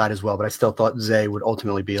on the outside as well, but I still thought Zay would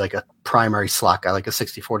ultimately be like a primary slot guy, like a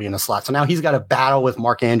 60-40 in a slot. So now he's got to battle with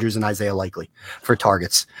Mark Andrews and Isaiah Likely for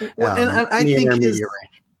targets. Well, and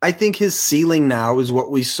I think his ceiling now is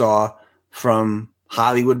what we saw from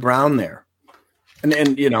Hollywood Brown there. And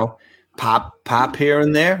pop here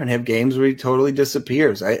and there and have games where he totally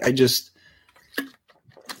disappears.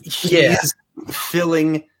 He's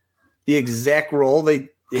filling the exact role they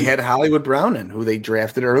had Hollywood Brown in, who they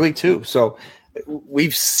drafted early too. So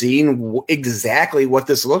we've seen exactly what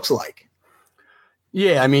this looks like.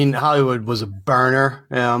 Yeah, I mean, Hollywood was a burner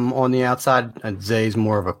on the outside, and Zay's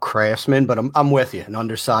more of a craftsman, but I'm with you. An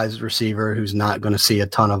undersized receiver who's not going to see a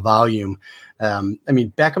ton of volume. I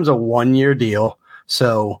mean, Beckham's a 1-year deal,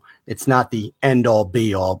 so it's not the end-all,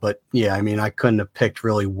 be-all. But, yeah, I mean, I couldn't have picked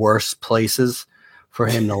really worse places for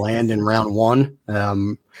him to land in round one.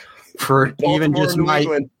 For even just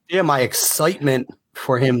my excitement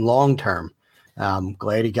for him long-term.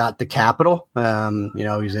 Glad he got the capital.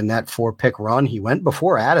 He's in that 4-pick run. He went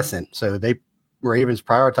before Addison, so Ravens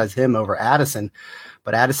prioritized him over Addison.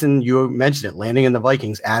 But Addison, you mentioned it, landing in the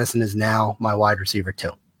Vikings. Addison is now my wide receiver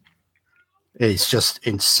too. He's just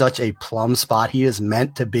in such a plum spot. He is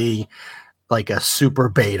meant to be like a super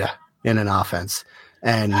beta in an offense,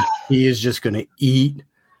 and he is just going to eat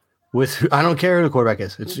with. I don't care who the quarterback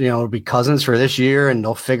is. It's it'll be Cousins for this year, and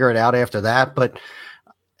they'll figure it out after that. But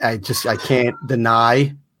I can't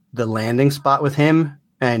deny the landing spot with him,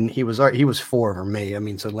 and he was 4 for me. I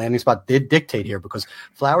mean, so landing spot did dictate here because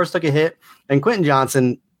Flowers took a hit, and Quentin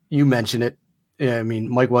Johnson, you mentioned it. I mean,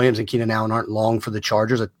 Mike Williams and Keenan Allen aren't long for the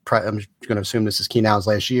Chargers. I'm going to assume this is Keenan Allen's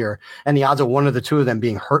last year, and the odds of one of the two of them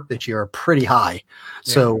being hurt this year are pretty high. Yeah.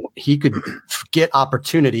 So he could get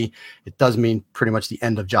opportunity. It does mean pretty much the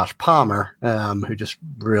end of Josh Palmer, who just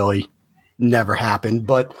really never happened,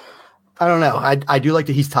 but I don't know. I do like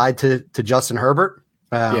that he's tied to Justin Herbert.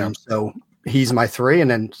 So he's my 3. And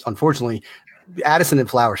then unfortunately Addison and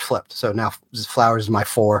Flowers flipped. So now Flowers is my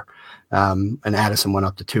 4. And Addison went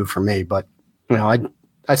up to 2 for me, but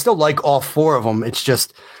I still like all 4 of them. It's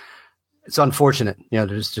unfortunate.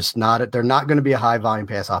 There's just they're not going to be a high volume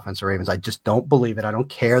pass offense for Ravens. I just don't believe it. I don't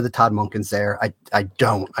care that Todd Monken's there. I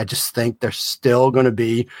don't. I just think they're still going to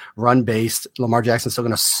be run based. Lamar Jackson's still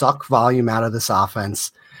going to suck volume out of this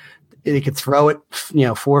offense. They could throw it,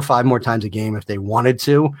 4 or 5 more times a game if they wanted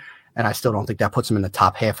to, and I still don't think that puts them in the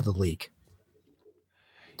top half of the league.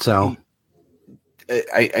 So,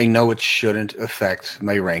 I know it shouldn't affect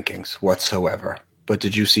my rankings whatsoever, but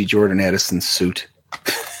did you see Jordan Addison's suit?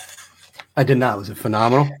 I did not. Was it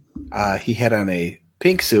phenomenal? He had on a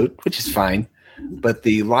pink suit, which is fine, but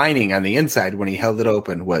the lining on the inside when he held it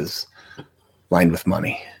open was lined with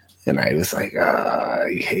money, and I was like,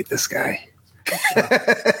 I hate this guy.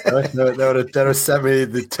 that would have sent me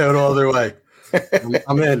the total other way.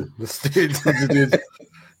 I'm in. This dude,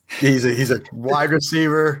 he's a wide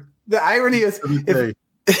receiver. The irony is,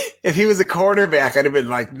 if he was a quarterback, I'd have been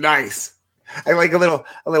like, nice. I like a little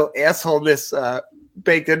assholeness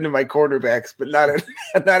baked into my quarterbacks, but not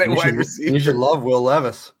at wide receiver. You should love Will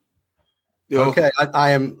Levis. Okay,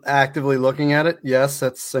 I am actively looking at it. Yes,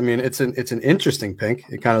 it's an interesting pink.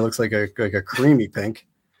 It kind of looks like a creamy pink.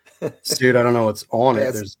 Dude, I don't know what's on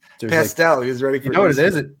it. There's pastel. Like, he's ready for. You know what it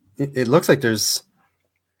is? It looks like there's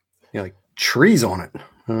like trees on it.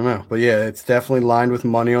 I don't know, but yeah, it's definitely lined with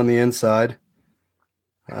money on the inside.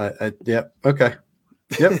 Yep. Okay.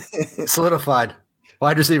 Yep. Solidified.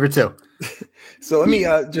 Wide receiver 2. So let me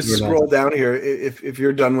just scroll down here. If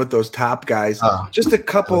you're done with those top guys, just a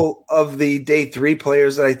couple of the day 3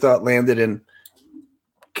 players that I thought landed in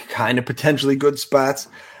kind of potentially good spots.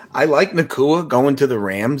 I like Nacua going to the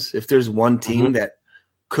Rams. If there's one team that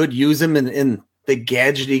could use him in the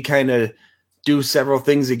gadgety kind of do several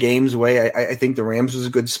things a game's way, I think the Rams was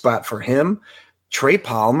a good spot for him. Trey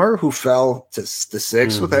Palmer, who fell to the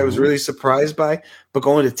 6th, which I was really surprised by, but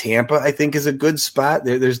going to Tampa, I think is a good spot.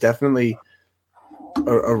 There's definitely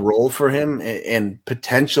a role for him and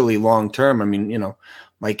potentially long term. I mean,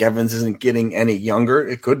 Mike Evans isn't getting any younger.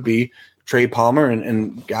 It could be Trey Palmer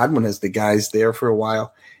and Godwin as the guys there for a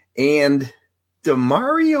while. And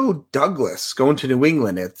Demario Douglas going to New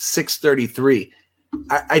England at 633.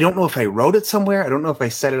 I don't know if I wrote it somewhere. I don't know if I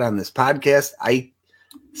said it on this podcast. I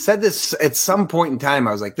said this at some point in time.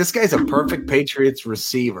 I was like, this guy's a perfect Patriots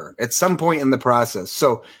receiver at some point in the process.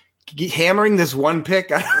 So hammering this one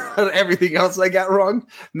pick on everything else I got wrong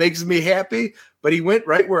makes me happy. But he went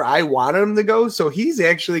right where I wanted him to go. So he's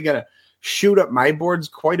actually going to shoot up my boards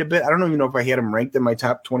quite a bit. I don't even know if I had him ranked in my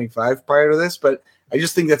top 25 prior to this, but I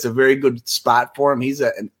just think that's a very good spot for him. He's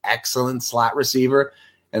an excellent slot receiver.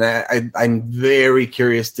 And I'm very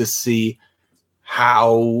curious to see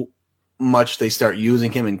how much they start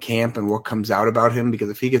using him in camp and what comes out about him, because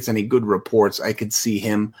if he gets any good reports, I could see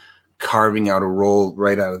him carving out a role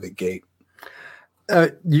right out of the gate.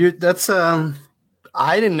 I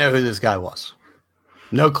didn't know who this guy was.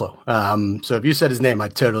 No clue. So if you said his name, I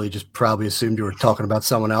totally just probably assumed you were talking about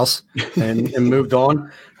someone else and moved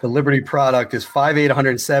on. The Liberty product is 5'8",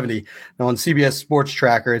 170. Now on CBS Sports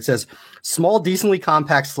Tracker, it says, small, decently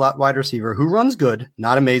compact slot wide receiver who runs good,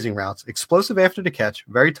 not amazing routes, explosive after the catch,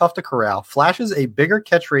 very tough to corral, flashes a bigger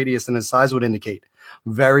catch radius than his size would indicate.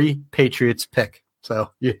 Very Patriots pick.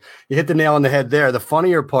 So you hit the nail on the head there. The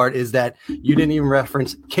funnier part is that you didn't even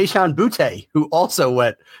reference Kayshon Boutte, who also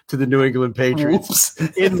went to the New England Patriots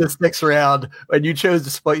in the 6th round. And you chose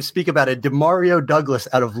to speak about a Demario Douglas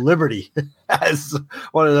out of Liberty as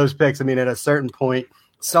one of those picks. I mean, at a certain point,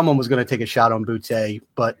 someone was going to take a shot on Boutte.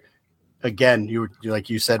 But again,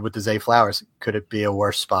 like you said with the Zay Flowers, could it be a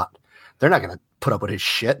worse spot? They're not going to put up with his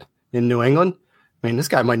shit in New England. I mean, this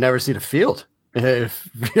guy might never see the field. If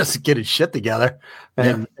he doesn't get his shit together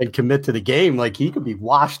and commit to the game, like he could be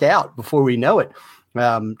washed out before we know it.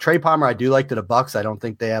 Trey Palmer, I do like to the Bucks. I don't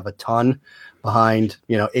think they have a ton behind,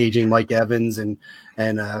 aging Mike Evans and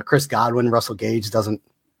Chris Godwin. Russell Gage doesn't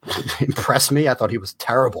impress me. I thought he was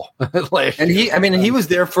terrible. He was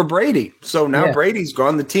there for Brady. So now Brady's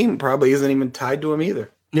gone. The team probably isn't even tied to him either.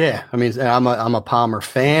 Yeah, I mean, I'm a Palmer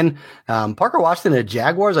fan. Parker Washington at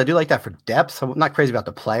Jaguars, I do like that for depth. I'm not crazy about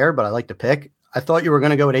the player, but I like the pick. I thought you were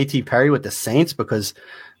going to go with A.T. Perry with the Saints because,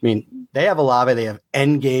 I mean, they have Olave, they have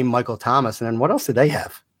endgame Michael Thomas, and then what else did they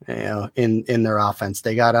have? In their offense,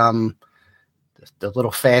 they got the little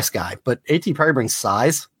fast guy, but A.T. Perry brings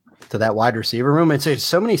size to that wide receiver room. It's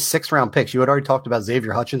so many 6th-round picks. You had already talked about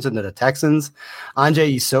Xavier Hutchinson to the Texans. Andre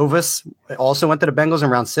Isovis also went to the Bengals in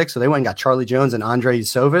round 6, so they went and got Charlie Jones and Andre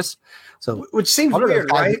Isovis. So, which seems weird,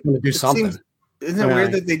 right? Do something. Isn't it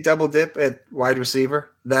weird that they double dip at wide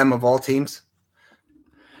receiver? Them of all teams.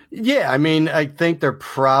 Yeah, I mean, I think they're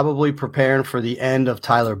probably preparing for the end of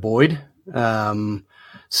Tyler Boyd.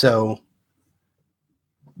 So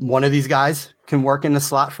one of these guys can work in the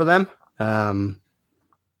slot for them. Throw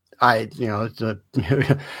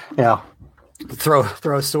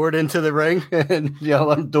a sword into the ring and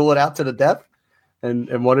let them duel it out to the death.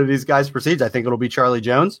 And one of these guys proceeds. I think it'll be Charlie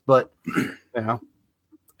Jones, but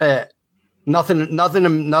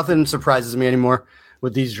nothing surprises me anymore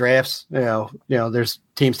with these drafts. There's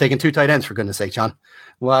teams taking 2 tight ends, for goodness sake, John.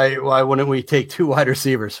 Why wouldn't we take 2 wide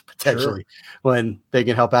receivers potentially when they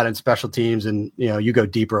can help out in special teams and you go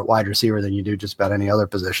deeper at wide receiver than you do just about any other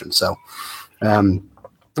position. So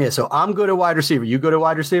so I'm good at wide receiver. You good at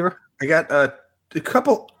wide receiver? I got a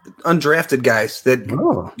couple undrafted guys that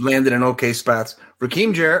landed in okay spots.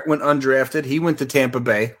 Raheem Jarrett went undrafted. He went to Tampa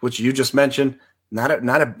Bay, which you just mentioned. Not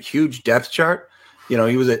a huge depth chart. He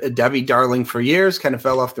was a Debbie darling for years, kind of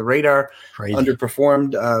fell off the radar,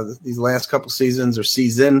 underperformed these last couple seasons or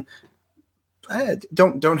season. I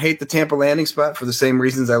don't hate the Tampa landing spot for the same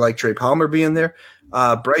reasons I like Trey Palmer being there.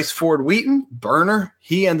 Bryce Ford Wheaton, burner,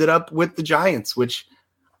 he ended up with the Giants, which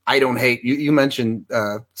I don't hate. You mentioned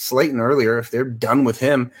Slayton earlier. If they're done with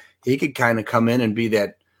him, he could kind of come in and be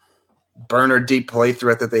that burner deep play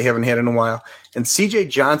threat that they haven't had in a while. And CJ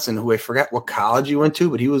Johnson, who I forgot what college he went to,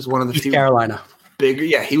 but he was one of the few Carolina. Bigger.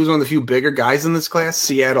 Yeah, he was one of the few bigger guys in this class.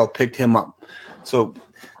 Seattle picked him up. So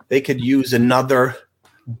they could use another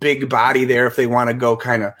big body there if they want to go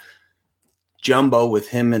kind of jumbo with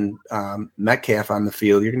him and Metcalf on the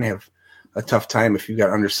field. You're going to have a tough time if you've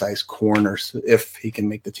got undersized corners if he can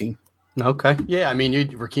make the team. Okay. Yeah, I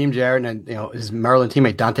mean, Raheem Jarrett and his Maryland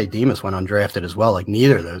teammate Dante Demas went undrafted as well. Like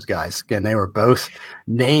neither of those guys. Again, they were both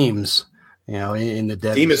names, in the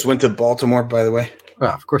dead. Demas went to Baltimore, by the way.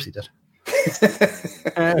 Well, of course he did.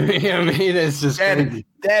 I mean, it's just dead.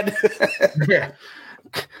 Yeah.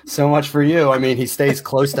 So much for you. I mean, he stays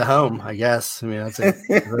close to home, I guess. I mean, that's a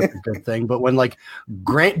good thing. But when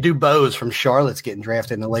Grant Dubose from Charlotte's getting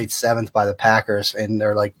drafted in the late 7th by the Packers, and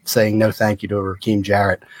they're saying no thank you to Raheem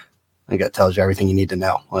Jarrett, I think that tells you everything you need to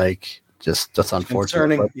know. Just that's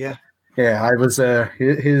unfortunate. But, yeah. I was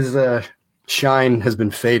his shine has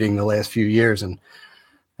been fading the last few years, and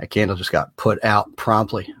that candle just got put out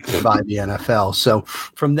promptly by the NFL. So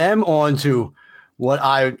from them on to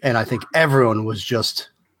I think everyone was just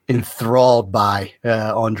enthralled by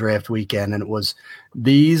on draft weekend, and it was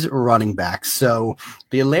these running backs. So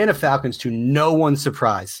the Atlanta Falcons, to no one's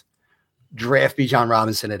surprise, draft Bijan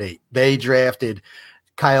Robinson at 8. They drafted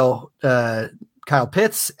Kyle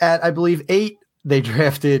Pitts at, I believe, 8. They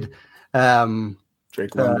drafted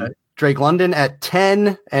Drake London at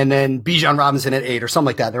 10, and then Bijan Robinson at 8 or something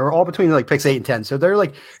like that. They were all between like picks 8 and 10. So they're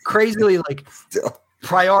like crazily like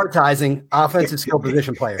prioritizing offensive skill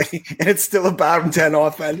position players. And it's still a bottom 10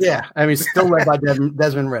 offense. Yeah. I mean, still led by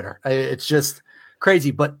Desmond Ridder. It's just crazy.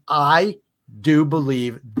 But I do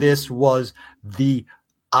believe this was the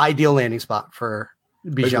ideal landing spot for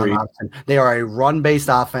Bijan Robinson. They are a run-based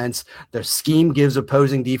offense. Their scheme gives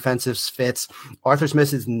opposing defensive fits. Arthur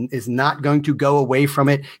Smith is not going to go away from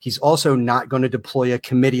it. He's also not going to deploy a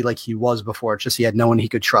committee like he was before. It's just he had no one he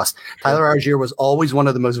could trust. Tyler Algier was always one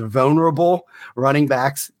of the most vulnerable running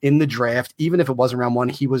backs in the draft. Even if it wasn't round 1,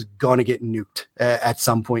 he was going to get nuked at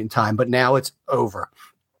some point in time. But now it's over.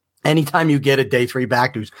 Anytime you get a day 3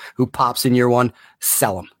 back who pops in year 1,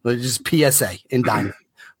 sell him. Just PSA in Dynasty.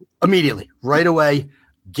 Immediately, right away,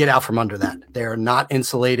 get out from under that. They are not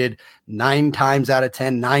insulated. 9 times out of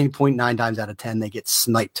 10, 9.9 times out of 10, they get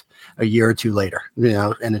sniped a year or 2 later.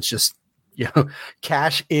 And it's just,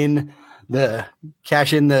 cash in the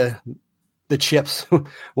chips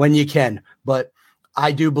when you can. But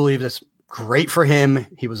I do believe that's great for him.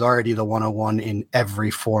 He was already the 101 in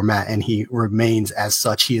every format, and he remains as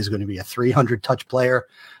such. He is going to be a 300 touch player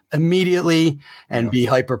immediately and be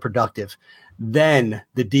hyper productive. Then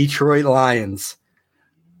the Detroit Lions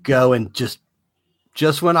go and just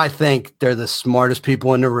when I think they're the smartest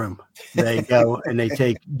people in the room, they go and they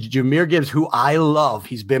take Jahmyr Gibbs, who I love.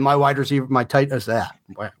 He's been my wide receiver, my tight.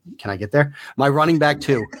 Can I get there? My running back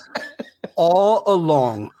too. All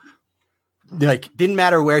along, like didn't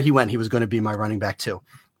matter where he went, he was going to be my running back too.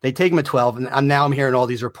 They take him at 12, and now I'm hearing all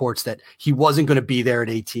these reports that he wasn't going to be there at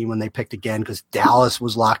 18 when they picked again because Dallas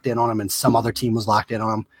was locked in on him and some other team was locked in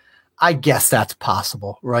on him. I guess that's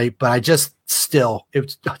possible, right? But I just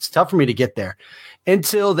it's tough for me to get there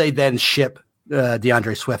until they then ship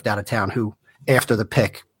DeAndre Swift out of town, who after the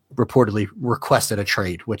pick reportedly requested a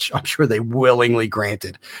trade, which I'm sure they willingly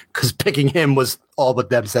granted because picking him was all but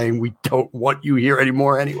them saying, we don't want you here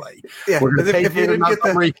anymore anyway. Yeah, we're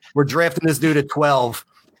drafting this dude at 12.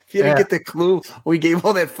 If you didn't get the clue, we gave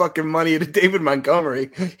all that fucking money to David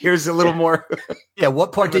Montgomery. Here's a little more. Yeah,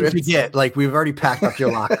 what part didn't you get? Like, we've already packed up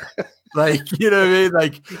your locker. Like, you know what I mean?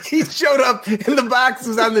 Like, he showed up and the box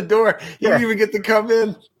was on the door. You didn't even get to come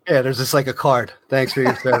in. Yeah, there's just like a card. Thanks for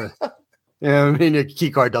your service. You know what I mean? Your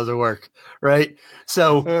key card doesn't work, right?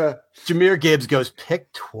 So Jahmyr Gibbs goes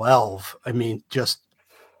pick 12. I mean,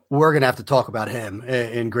 we're going to have to talk about him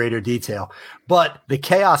in greater detail. But the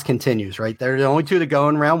chaos continues, right? There are the only 2 that go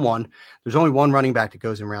in round 1. There's only 1 running back that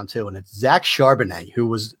goes in round 2, and it's Zach Charbonnet, who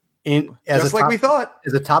was in as we thought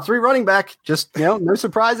as a top 3 running back. Just, no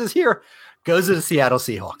surprises here. Goes to the Seattle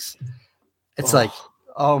Seahawks. It's like,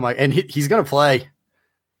 oh my, and he's going to play.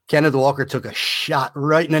 Kenneth Walker took a shot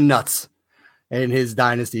right in the nuts in his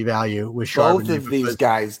dynasty value with Charbonnet. Both of these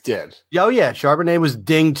guys did. Oh, yeah. Charbonnet was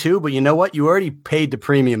dinged too, but you know what? You already paid the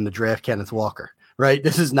premium to draft Kenneth Walker, right?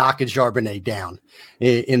 This is knocking Charbonnet down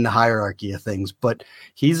in the hierarchy of things, but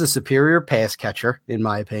he's a superior pass catcher, in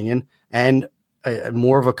my opinion, and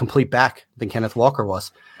more of a complete back than Kenneth Walker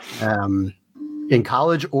was in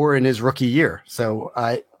college or in his rookie year. So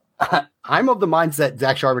I'm of the mindset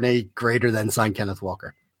Zach Charbonnet greater than sign Kenneth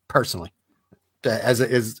Walker, personally. As it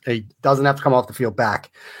is, he doesn't have to come off the field back.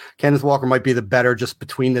 Kenneth Walker might be the better just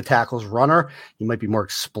between the tackles runner. He might be more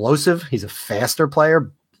explosive. He's a faster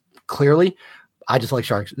player, clearly. I just like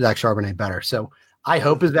Zach Charbonnet better. So I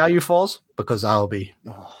hope his value falls because I'll be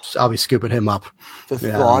scooping him up. The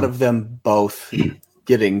thought of them both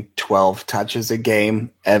getting 12 touches a game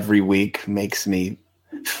every week makes me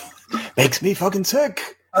fucking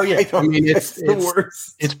sick. Oh yeah, I mean it's the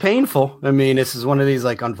worst. It's painful. I mean, this is one of these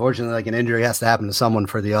like unfortunately like an injury has to happen to someone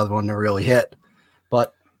for the other one to really hit.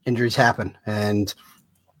 But injuries happen, and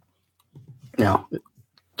fall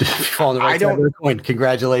on the right side of the coin.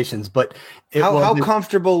 Congratulations, but how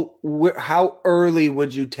comfortable? How early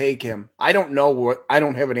would you take him? I don't know. I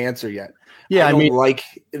don't have an answer yet. Yeah, I don't like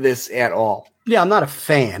this at all. Yeah, I'm not a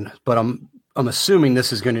fan, but I'm assuming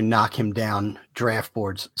this is going to knock him down draft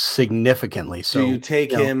boards significantly. So do you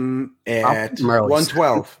take him at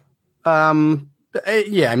 112?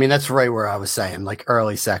 Yeah, I mean, that's right where I was saying, like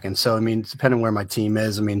early second. So, I mean, depending where my team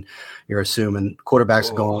is, I mean, you're assuming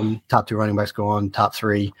quarterbacks are gone, top 2 running backs gone, top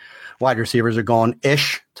 3 wide receivers are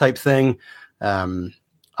gone-ish type thing.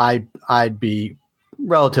 I'd be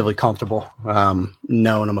relatively comfortable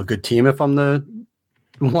knowing I'm a good team if I'm the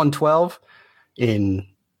 112 in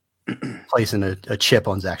placing a chip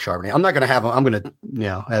on Zach Charbonnet. I'm not going to have him. I'm going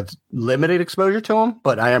to have limited exposure to him,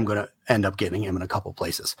 but I am going to end up getting him in a couple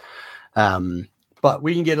places. But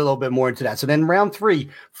we can get a little bit more into that. So then round 3,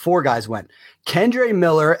 4 guys went. Kendre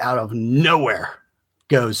Miller out of nowhere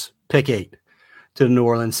goes pick 8 to the New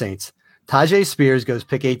Orleans Saints. Tyjae Spears goes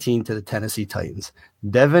pick 18 to the Tennessee Titans.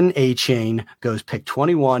 Devin Achane goes pick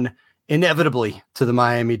 21, inevitably, to the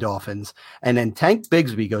Miami Dolphins. And then Tank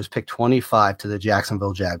Bigsby goes pick 25 to the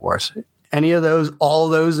Jacksonville Jaguars. Any of those, all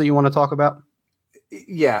of those that you want to talk about?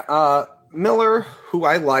 Yeah. Miller, who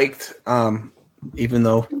I liked, even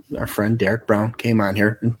though our friend Derek Brown came on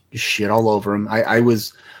here and shit all over him, I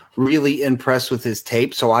was really impressed with his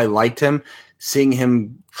tape, so I liked him. Seeing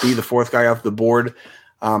him be the 4th guy off the board,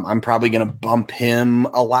 I'm probably going to bump him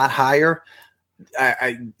a lot higher.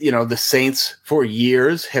 The Saints for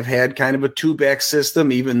years have had kind of a 2-back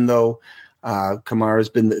system, even though Kamara has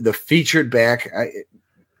been the featured back.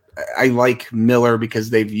 I like Miller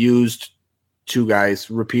because they've used 2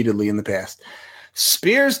 guys repeatedly in the past.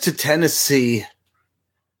 Spears to Tennessee.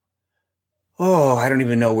 Oh, I don't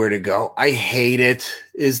even know where to go. I hate it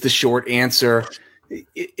is the short answer.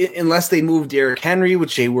 Unless they move Derrick Henry,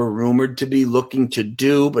 which they were rumored to be looking to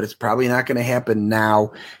do, but it's probably not going to happen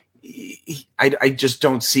now. I just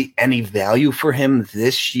don't see any value for him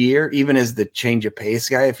this year, even as the change of pace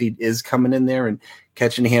guy, if he is coming in there and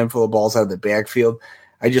catching a handful of balls out of the backfield.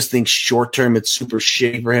 I just think short term it's super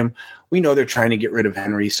shitty for him. We know they're trying to get rid of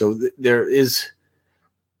Henry, so there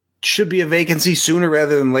should be a vacancy sooner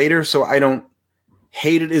rather than later, so I don't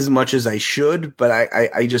hate it as much as I should, but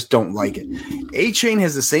I just don't like it. A-Chain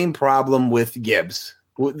has the same problem with Gibbs.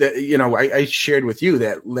 I shared with you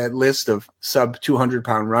that list of sub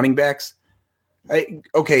 200-pound running backs.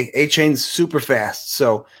 A-Chain's super fast,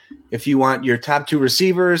 so if you want your top 2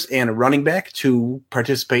 receivers and a running back to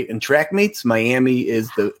participate in track meets, Miami is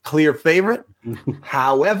the clear favorite.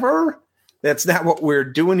 However, that's not what we're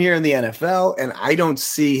doing here in the NFL, and I don't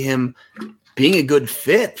see him being a good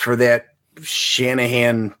fit for that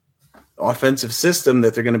Shanahan offensive system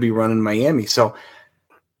that they're going to be running in Miami. So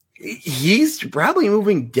he's probably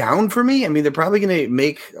moving down for me. I mean, they're probably going to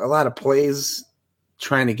make a lot of plays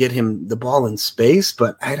trying to get him the ball in space,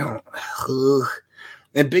 but I don't.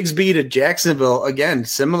 And Bigsby to Jacksonville, again,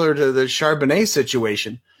 similar to the Charbonnet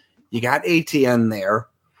situation. You got ATN there.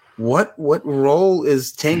 What role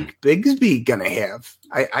is Tank Bigsby going to have?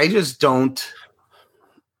 I just don't.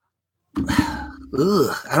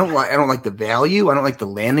 I don't like the value. I don't like the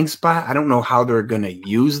landing spot. I don't know how they're going to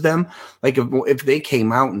use them. Like if they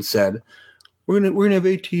came out and said, we're gonna have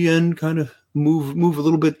ATN kind of move a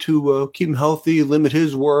little bit to keep him healthy, limit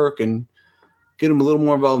his work, and get him a little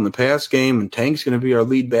more involved in the pass game, and Tank's going to be our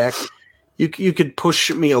lead back. You could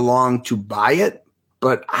push me along to buy it,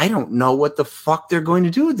 but I don't know what the fuck they're going to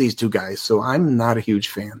do with these 2 guys. So I'm not a huge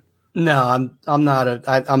fan. No, I'm not.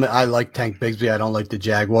 I like Tank Bigsby. I don't like the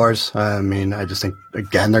Jaguars. I mean, I just think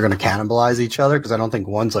again they're going to cannibalize each other because I don't think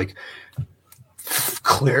one's like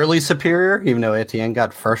clearly superior, even though Etienne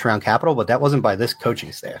got 1st-round capital, but that wasn't by this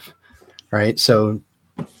coaching staff, right? So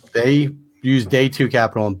they used day 2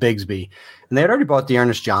 capital on Bigsby, and they had already brought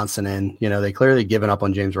Dearness Johnson in. They clearly given up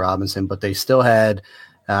on James Robinson, but they still had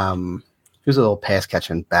who's a little pass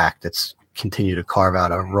catching back that's continue to carve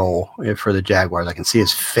out a role for the Jaguars. I can see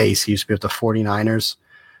his face. He used to be with the 49ers.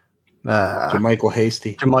 JaMycal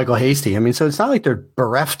Hasty. I mean, so it's not like they're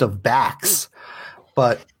bereft of backs,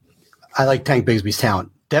 but I like Tank Bigsby's talent.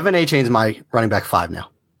 Devin Achane's my running back 5 now.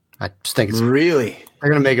 I just think it's really they're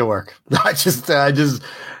going to make it work. I just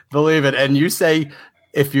believe it. And you say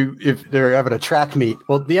if they're having a track meet,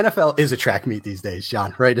 well, the NFL is a track meet these days,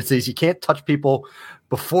 John, right? It says you can't touch people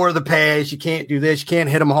before the pass, you can't do this, you can't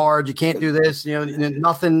hit them hard, you can't do this,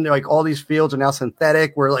 nothing. Like all these fields are now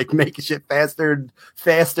synthetic. We're like making shit faster,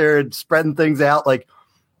 and spreading things out. Like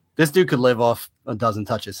this dude could live off a dozen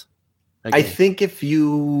touches. I think if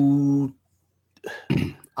you,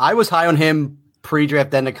 I was high on him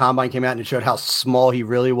pre-draft. Then the combine came out and it showed how small he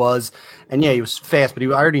really was. And yeah, he was fast, but I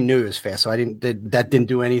already knew he was fast, so that didn't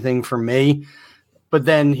do anything for me. But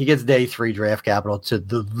then he gets day 3 draft capital to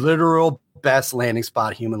the literal best landing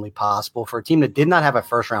spot humanly possible for a team that did not have a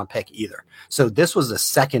 1st-round pick either. So this was the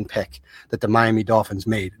 2nd pick that the Miami Dolphins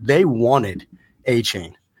made. They wanted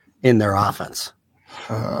A-Chain in their offense.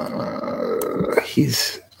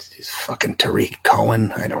 He's fucking Tariq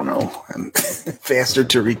Cohen. I don't know. Faster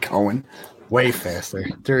Tariq Cohen. Way faster.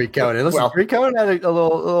 Tariq Cohen. Listen, Tariq Cohen had a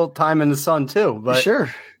little time in the sun too. But sure.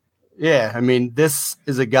 Yeah, I mean, this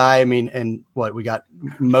is a guy. I mean, and what we got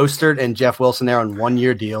Mostert and Jeff Wilson there on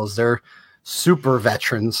 1-year deals. They're super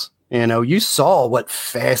veterans. You know, you saw what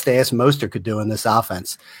fast ass Mostert could do in this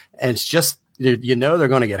offense, and it's just you know they're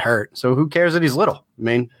going to get hurt. So who cares that he's little? I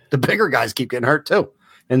mean, the bigger guys keep getting hurt too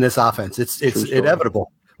in this offense. It's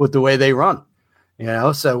inevitable with the way they run. You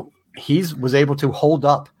know, so was able to hold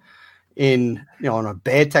up on a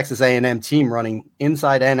bad Texas A&M team running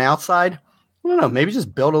inside and outside. I don't know, maybe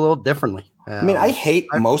just build a little differently. I mean, I hate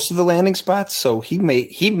most of the landing spots, so he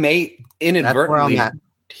may inadvertently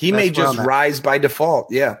just rise by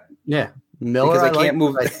default. Yeah. Yeah. Miller, because I can't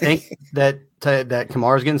move. I think that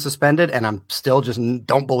Kamara's getting suspended, and I'm still just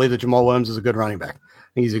don't believe that Jamal Williams is a good running back.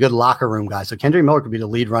 I think he's a good locker room guy. So Kendrick Miller could be the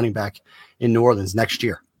lead running back in New Orleans next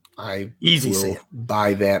year. I will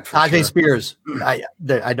buy that. Tajay Spears.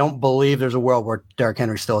 I don't believe there's a world where Derrick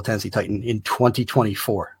Henry's still a Tennessee Titan in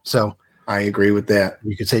 2024. So I agree with that.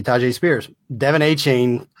 You could say Tajay Spears, Devin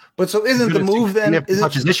A-Chain. But so isn't the move then?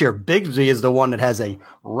 Touches this year. Bigsby is the one that has a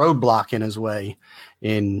roadblock in his way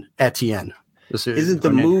in Etienne. Isn't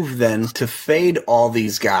the move then to fade all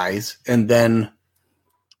these guys and then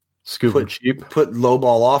put low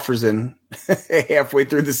ball offers in halfway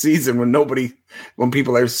through the season when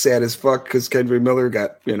people are sad as fuck because Kendrick Miller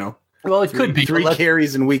got, well, it could be three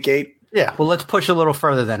carries in week 8. Yeah. Well, let's push a little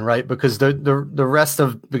further then, right? Because the rest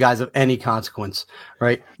of the guys of any consequence,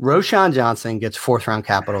 right? Roschon Johnson gets 4th round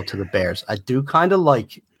capital to the Bears. I do kind of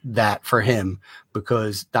like that for him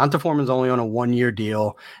because D'Onta Foreman's only on a 1-year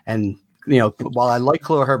deal. And, while I like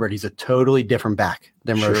Khalil Herbert, he's a totally different back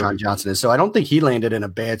than Roschon Johnson is. So I don't think he landed in a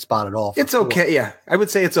bad spot at all. It's okay. Yeah. I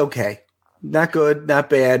would say it's okay. Not good,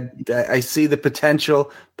 not bad. I see the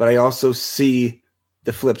potential, but I also see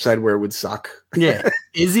the flip side where it would suck. Yeah.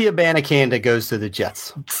 Izzy Abanikanda goes to the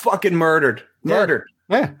Jets. Fucking murdered.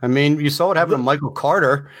 Yeah. I mean, you saw what happened to Michael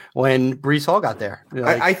Carter when Breece Hall got there.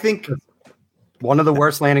 I think one of the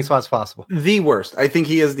worst landing spots possible. The worst. I think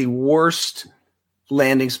he has the worst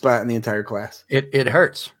landing spot in the entire class. It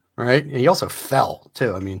hurts, right? And he also fell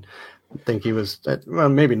too. I mean, I think he was, well,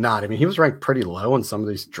 maybe not. I mean, he was ranked pretty low on some of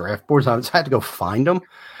these draft boards. I had to go find him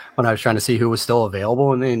when I was trying to see who was still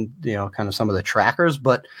available and then, kind of some of the trackers.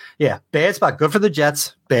 But yeah, bad spot. Good for the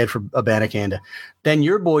Jets, bad for Abanikanda. Then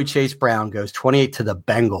your boy Chase Brown goes 28 to the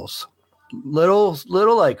Bengals. Little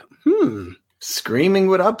like, Screaming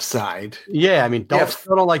with upside. Yeah, I mean,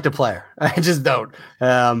 still don't like the player. I just don't.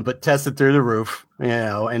 But tested through the roof,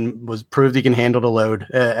 and was proved he can handle the load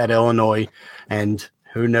at Illinois. And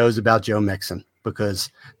who knows about Joe Mixon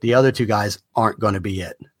because the other two guys aren't going to be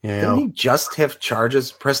it. Didn't he just have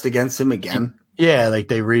charges pressed against him again? Yeah, like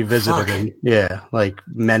they revisited him. Yeah, like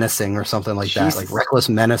menacing or something like that, like reckless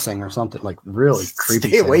menacing or something like really creepy.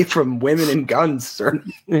 Stay away from women and guns, sir.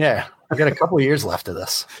 Yeah, I got a couple of years left of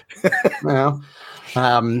this.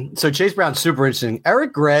 So Chase Brown's super interesting.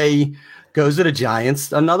 Eric Gray goes to the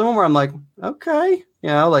Giants. Another one where I'm like, okay,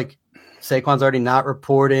 like Saquon's already not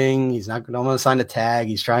reporting. He's not going to sign a tag.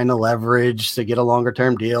 He's trying to leverage to get a longer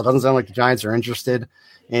term deal. Doesn't sound like the Giants are interested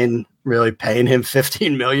in really paying him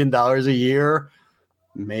 $15 million a year.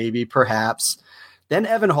 Maybe, perhaps. Then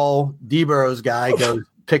Evan Hull, D-Burrow's guy, goes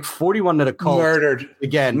pick 41 to the Colts. Murdered.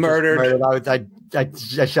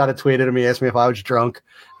 I shot a tweet at him. He asked me if I was drunk.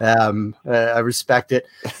 I respect it.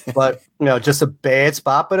 But, just a bad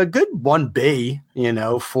spot, but a good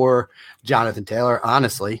 1B, for Jonathan Taylor,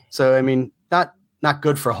 honestly. So, I mean, not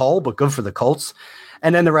good for Hull, but good for the Colts.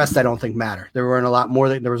 And then the rest I don't think matter. There weren't a lot more.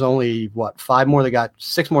 There was only, 6 more that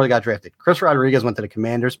got drafted. Chris Rodriguez went to the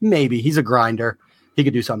Commanders. Maybe. He's a grinder. He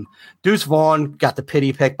could do something. Deuce Vaughn got the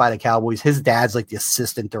pity pick by the Cowboys. His dad's like the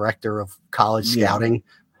assistant director of college scouting.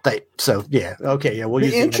 So, yeah. Okay. Yeah.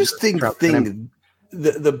 The interesting thing,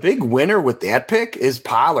 the big winner with that pick is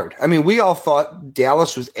Pollard. I mean, we all thought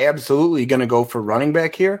Dallas was absolutely going to go for running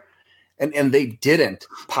back here, and they didn't.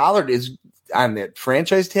 Pollard is on that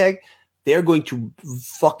franchise tag. They're going to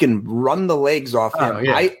fucking run the legs off him.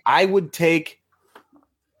 Yeah. I would take,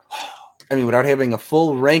 without having a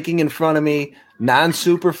full ranking in front of me,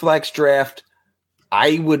 non-super flex draft,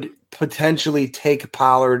 I would potentially take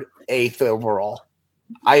Pollard 8th overall.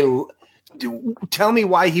 Tell me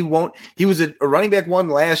why he won't. He was a running back 1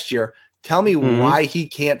 last year. Tell me why he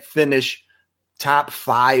can't finish top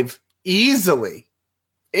 5 easily.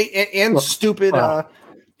 Stupid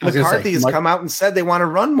McCarthy has come out and said they want to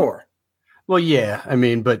run more. Well, yeah,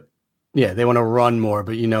 they want to run more,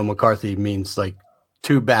 but McCarthy means like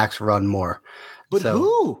 2 backs run more. But so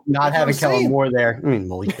who? Not having Kellen Moore there.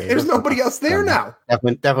 Malik Davis. There's nobody else there now.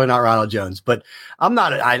 Definitely not Ronald Jones. But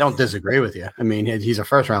I don't disagree with you. He's a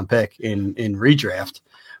 1st round pick in redraft.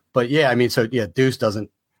 But yeah, Deuce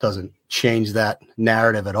doesn't doesn't change that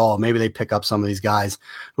narrative at all. Maybe they pick up some of these guys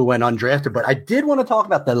who went undrafted. But I did want to talk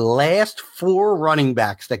about the last 4 running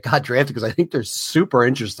backs that got drafted because I think they're super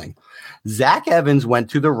interesting. Zach Evans went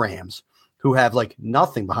to the Rams, who have like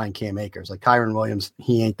nothing behind Cam Akers. Like Kyron Williams,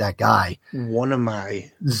 he ain't that guy.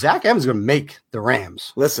 Zach Evans is going to make the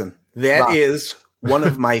Rams. Listen, that is one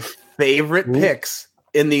of my favorite picks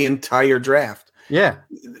in the entire draft. Yeah.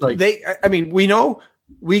 Like we know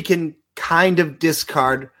we can kind of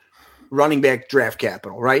discard running back draft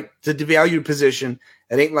capital, right? It's a devalued position.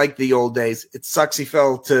 It ain't like the old days. It sucks he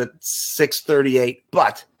fell to 638,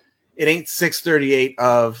 but it ain't 638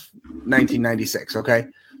 of 1996, okay?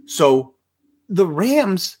 So the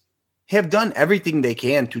Rams have done everything they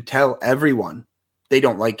can to tell everyone they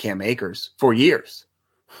don't like Cam Akers for years.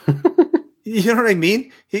 You know what I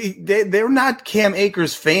mean? They're not Cam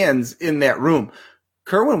Akers fans in that room.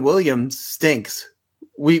 Kerwin Williams stinks.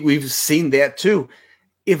 We've seen that too.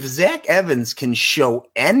 If Zach Evans can show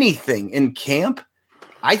anything in camp,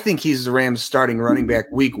 I think he's the Rams starting running back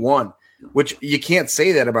week 1, which you can't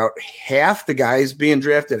say that about half the guys being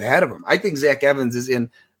drafted ahead of him. I think Zach Evans is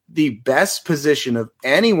in the best position of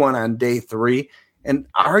anyone on day 3 and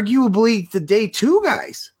arguably the day 2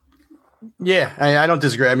 guys. Yeah, I don't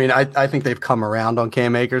disagree. I mean, I think they've come around on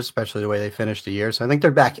Cam Akers, especially the way they finished the year. So I think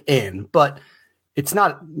they're back in, but it's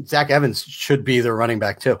not Zach Evans should be the running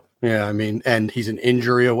back too. Yeah, I mean, and he's an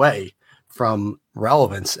injury away from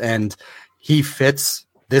relevance, and he fits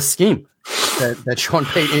this scheme that Sean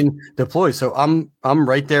Payton deploys. So I'm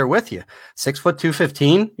right there with you. 6',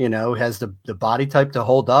 215, has the body type to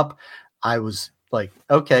hold up. I was like,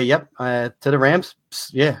 okay, yep, to the Rams.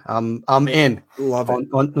 Yeah, I'm in. Love it.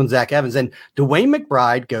 On Zach Evans. And Dwayne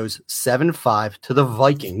McBride goes 7-5 to the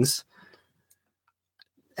Vikings.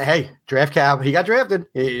 Hey, draft cap. He got drafted.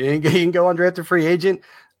 He can go undrafted free agent.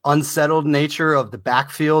 Unsettled nature of the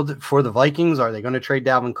backfield for the Vikings. Are they going to trade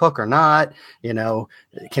Dalvin Cook or not?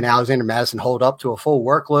 Can Alexander Madison hold up to a full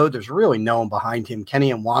workload? There's really no one behind him. Kenny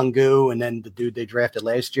Nwangu, and then the dude they drafted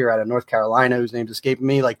last year out of North Carolina, whose name's escaping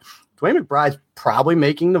me. Like, Dwayne McBride's probably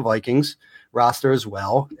making the Vikings roster as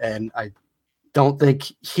well, and I don't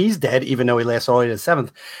think he's dead, even though he lasts all the way to the 7th.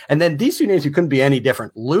 And then these 2 names, you couldn't be any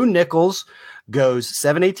different. Lou Nichols goes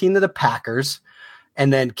 7-18 to the Packers,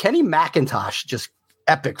 and then Kenny McIntosh, just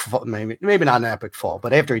epic fall, maybe not an epic fall,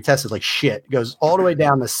 but after he tested like shit, goes all the way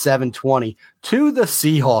down to 720 to the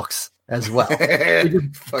Seahawks as well. They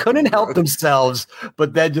just couldn't help themselves,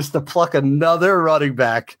 but then just to pluck another running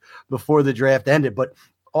back before the draft ended. But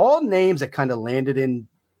all names that kind of landed in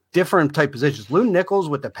different type positions. Lou Nichols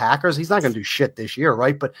with the Packers, he's not going to do shit this year,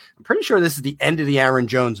 right? But I'm pretty sure this is the end of the Aaron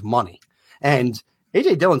Jones money. And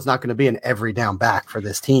A.J. Dillon's not going to be an every down back for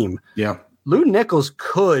this team. Yeah. Lou Nichols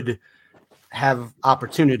could have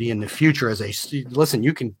opportunity in the future listen,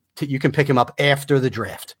 you can pick him up after the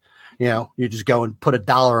draft. You just go and put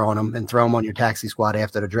 $1 on him and throw him on your taxi squad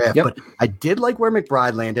after the draft. Yep. But I did like where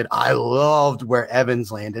McBride landed. I loved where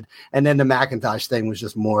Evans landed. And then the McIntosh thing was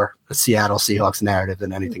just more a Seattle Seahawks narrative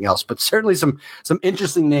than anything else. But certainly some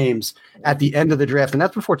interesting names at the end of the draft. And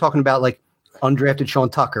that's before talking about like undrafted Sean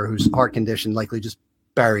Tucker, whose heart condition likely just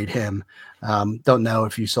buried him. Don't know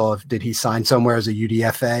if you saw, did he sign somewhere as a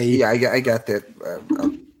UDFA? Yeah, I got that.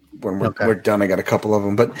 When we're done, I got a couple of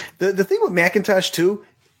them. But the thing with McIntosh too,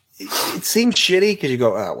 it seems shitty because you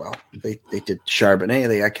go, oh, well, they did Charbonnet,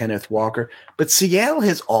 they got Kenneth Walker. But Seattle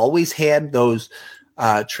has always had those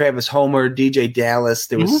Travis Homer, DJ Dallas.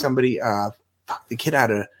 There was somebody, the kid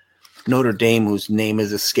out of Notre Dame whose name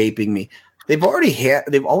is escaping me. They've always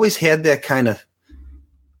had that kind of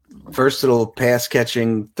versatile pass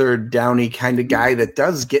catching, third downy kind of guy that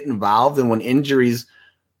does get involved. And when injuries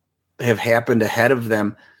have happened ahead of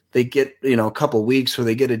them, they get, a couple weeks where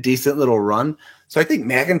they get a decent little run. So I think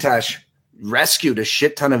McIntosh rescued a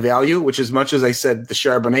shit ton of value, which as much as I said the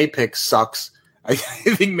Charbonnet pick sucks, I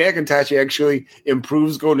think McIntosh actually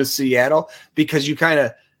improves going to Seattle because you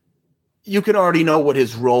can already know what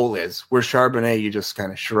his role is. Where Charbonnet, you just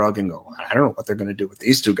kind of shrug and go, I don't know what they're going to do with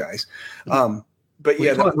these 2 guys. But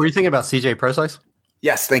yeah. Were you thinking about CJ Prosise?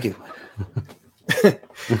 Yes, thank you.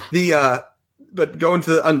 But going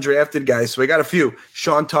to the undrafted guys, so I got a few.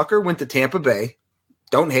 Sean Tucker went to Tampa Bay.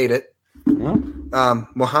 Don't hate it.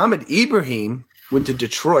 Mohamed Ibrahim went to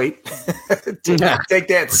Detroit. Take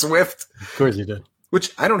that, Swift. Of course he did.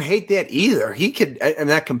 Which I don't hate that either. He could, I'm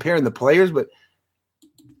not comparing the players, but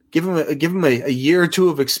give him a year or 2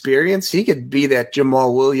 of experience. He could be that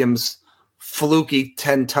Jamal Williams fluky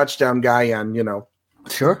 10 touchdown guy on,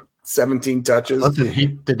 sure, 17 touches.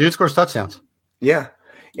 Listen, the dude scores touchdowns. Yeah.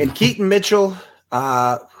 And Keaton Mitchell,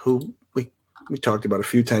 who we talked about a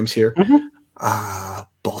few times here.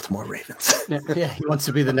 Baltimore Ravens. Yeah, he wants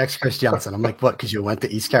to be the next Chris Johnson. I'm like, what? Because you went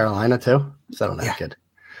to East Carolina too? Settle that kid.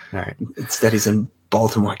 All right. Instead, he's in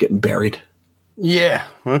Baltimore getting buried. Yeah.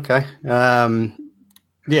 Okay.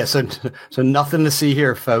 Yeah. So nothing to see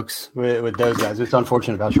here, folks, with those guys. It's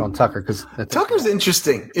unfortunate about Sean Tucker because Tucker's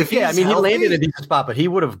interesting. If he landed in a decent spot, but he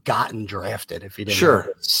would have gotten drafted if he didn't have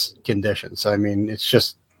this condition. So I mean, it's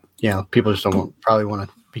just people just probably want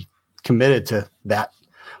to be committed to that.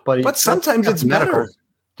 But sometimes it's medical,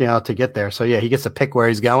 to get there. So yeah, he gets to pick where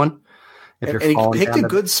he's going. And he picked a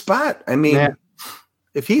good spot. I mean,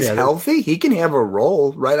 if he's healthy, he can have a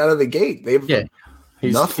role right out of the gate.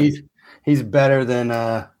 He's nothing. He's better than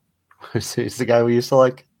he's the guy we used to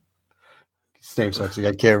like. His name sucks.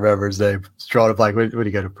 I can't remember his name. It's drawn up like what did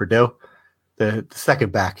he go to Purdue? The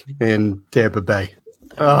second back in Tampa Bay.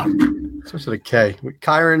 Oh, starts with a K.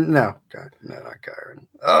 Kyron? No, God, no, not Kyron.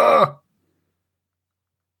 Oh,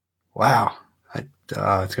 wow.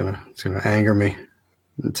 It's gonna anger me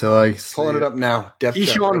until I pulling it up now.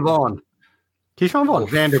 Keyshawn Vaughn. Keyshawn Vaughn.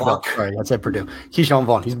 Vanderbilt. Sorry, I said Purdue. Keyshawn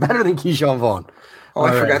Vaughn. He's better than Keyshawn Vaughn. Oh,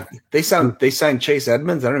 I forgot. They signed Chase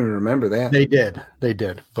Edmonds. I don't even remember that. They did.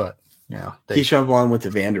 But Keyshawn Vaughn went to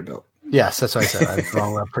Vanderbilt. Yes, that's what I said. I was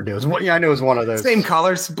wrong about Purdue. I knew it was one of those. Same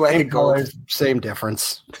colors, black and gold. Same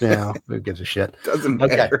difference. Who gives a shit? Doesn't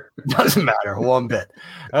matter. Okay. Doesn't matter one bit.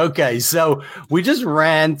 Okay, so we just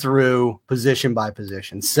ran through position by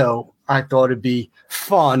position. So I thought it'd be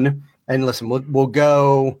fun. And listen, we'll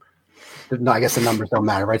go. No, I guess the numbers don't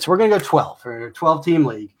matter, right? So we're going to go 12 for a 12-team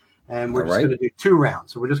league. And we're just going to do 2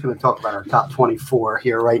 rounds. So we're just going to talk about our top 24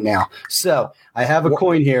 here right now. So I have a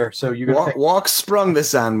coin here. So you're going to Walk sprung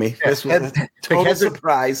this on me. Yeah, this was a total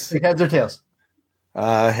surprise. Heads or tails?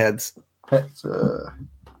 Heads.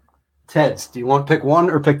 Heads. Do you want to pick 1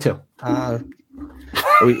 or pick 2?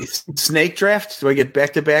 Snake draft? Do I get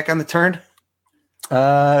back-to-back on the turn?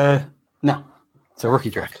 No. It's a rookie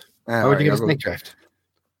draft. Why would you get a snake draft?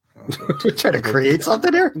 You're trying to create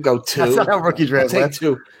something here? Go 2. That's not how rookie draft take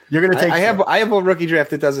 2. You're going to take. I have a rookie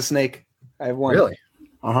draft that does a snake. I have 1. Really?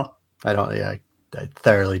 I don't. Yeah, I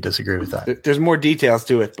thoroughly disagree with that. There's more details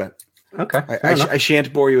to it, but okay. I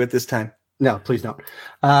shan't bore you at this time. No, please don't.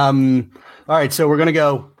 All right, so we're going to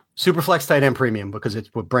go Superflex tight end premium because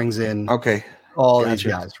it's what brings in all these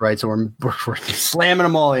guys, right? So we're slamming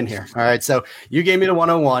them all in here. All right, so you gave me the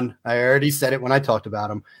 101. I already said it when I talked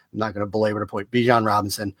about him. I'm not going to belabor the point. Bijan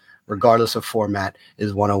Robinson, regardless of format,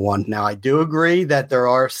 is 101. Now, I do agree that there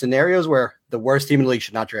are scenarios where the worst team in the league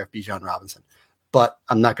should not draft Bijan Robinson, but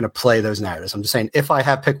I'm not going to play those narratives. I'm just saying if I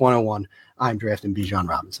have pick 101, I'm drafting Bijan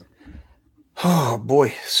Robinson. Oh,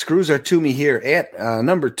 boy. Screws are to me here. At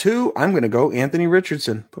number 2, I'm going to go Anthony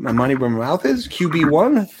Richardson. Put my money where my mouth is.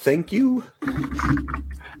 QB1. Thank you.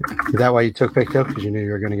 Is that why you took pick 2? Because you knew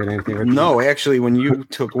you were going to get Anthony Richardson? No, actually, when you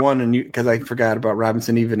took 1 because I forgot about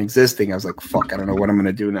Robinson even existing, I was like, fuck, I don't know what I'm going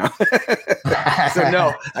to do now. So,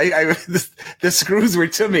 no, the screws were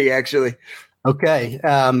to me, actually. Okay.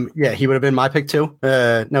 Yeah, he would have been my pick 2.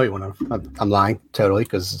 No, he wouldn't have. I'm lying totally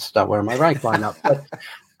because it's not where my rank line up. But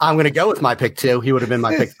I'm going to go with my pick 2. He would have been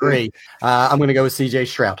my pick 3. I'm going to go with CJ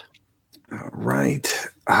Stroud. All right.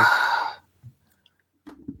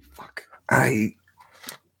 Fuck.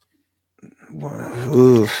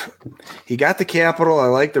 He got the capital. I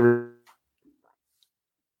like I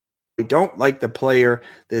don't like the player.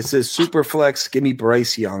 This is super flex. Give me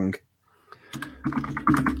Bryce Young.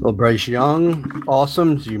 Well, Bryce Young,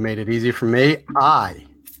 awesome. You made it easy for me. I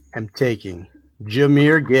am taking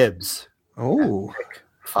Jahmyr Gibbs. Oh,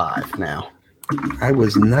 5 now. I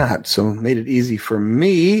was not, so made it easy for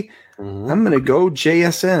me. I'm going to go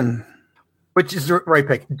JSN. Which is the right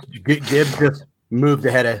pick. Gibbs just moved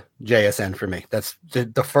ahead of JSN for me. That's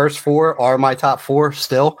the first 4 are my top 4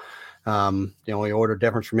 still. The only order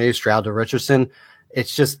difference for me is Stroud to Richardson.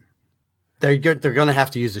 It's just they're going to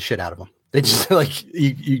have to use the shit out of them. They just like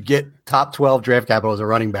you get top 12 draft capital as a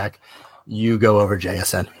running back, you go over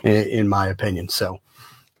JSN in my opinion. So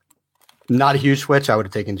not a huge switch. I would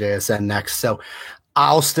have taken JSN next. So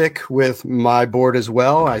I'll stick with my board as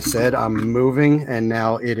well. I said I'm moving, and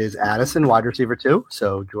now it is Addison, wide receiver 2.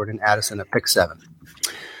 So Jordan Addison at pick 7.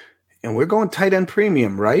 And we're going tight end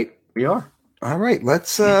premium, right? We are. All right,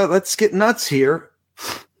 let's get nuts here.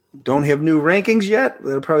 Don't have new rankings yet.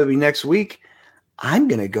 That'll probably be next week. I'm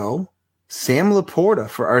going to go Sam Laporta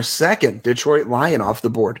for our second Detroit Lion off the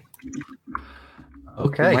board.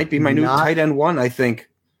 Okay. It might be my new tight end 1, I think.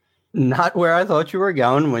 Not where I thought you were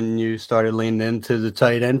going when you started leaning into the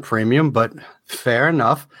tight end premium, but fair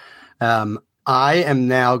enough. I am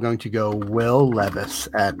now going to go Will Levis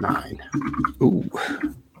at 9. Ooh.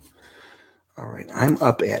 All right, I'm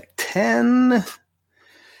up at 10.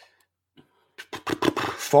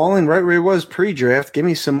 Falling right where he was pre-draft. Give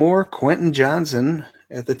me some more Quentin Johnson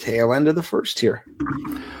at the tail end of the first tier.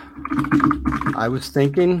 I was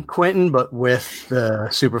thinking Quentin, but with the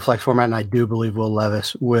Superflex format, and I do believe Will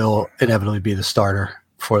Levis will inevitably be the starter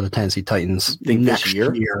for the Tennessee Titans next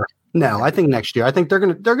year. No, I think next year. I think they're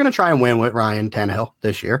gonna try and win with Ryan Tannehill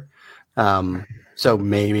this year. So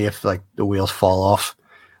maybe if like the wheels fall off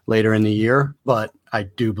later in the year, but I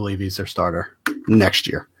do believe he's their starter next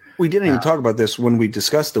year. We didn't even talk about this when we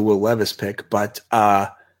discussed the Will Levis pick, but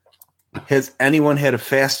has anyone had a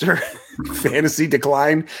faster fantasy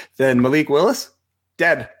decline than Malik Willis?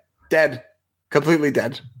 Dead, completely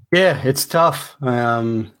dead. Yeah, it's tough.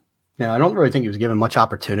 I don't really think he was given much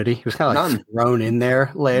opportunity. He was kind of like thrown in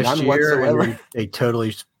there last year. Whatsoever. And they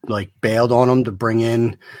totally like bailed on him to bring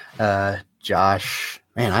in Josh.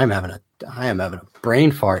 Man, I am having a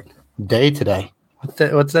brain fart day today.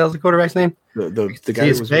 What's the quarterback's name? The guy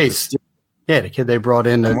who was base. Yeah, the kid they brought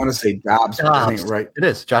in. I want to say Dobbs. But ain't right. It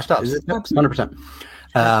is Josh Dobbs. Is it Dobbs?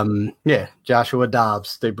 100%. Yeah, Joshua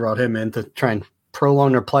Dobbs. They brought him in to try and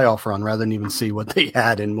prolong their playoff run rather than even see what they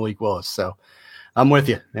had in Malik Willis. So I'm with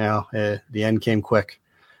you. The end came quick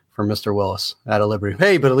for Mr. Willis out of Liberty.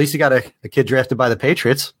 Hey, but at least he got a kid drafted by the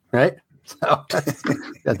Patriots, right? So got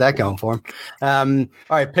that going for him. All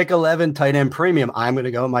right, pick 11, tight end premium. I'm going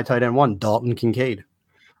to go with my tight end 1, Dalton Kincaid.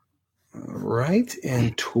 All right,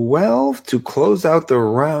 and 12 to close out the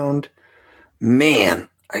round. Man,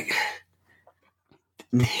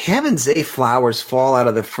 having Zay Flowers fall out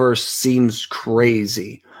of the first seems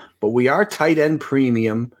crazy, but we are tight end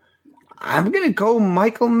premium. I'm going to go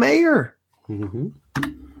Michael Mayer. Mm-hmm.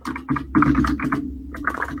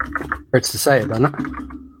 Hurts to say it, doesn't it?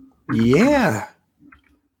 Yeah.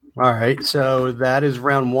 All right, so that is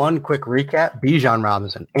round 1. Quick recap. Bijan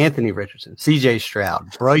Robinson, Anthony Richardson, C.J.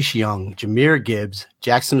 Stroud, Bryce Young, Jahmyr Gibbs,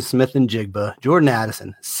 Jackson Smith-Njigba, Jordan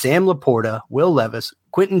Addison, Sam Laporta, Will Levis,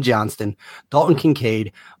 Quentin Johnston, Dalton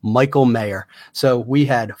Kincaid, Michael Mayer. So we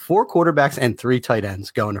had 4 quarterbacks and 3 tight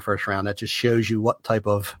ends go in the first round. That just shows you what type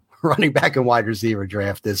of running back and wide receiver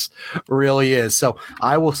draft this really is. So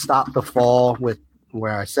I will stop the fall with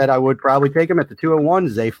where I said I would probably take him at the 201,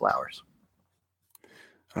 Zay Flowers.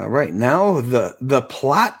 All right, now the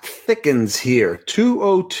plot thickens here.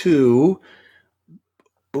 202.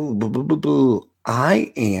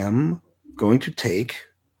 I am going to take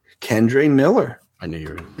Kendre Miller. I knew you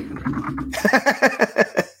were going to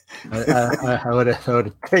take I would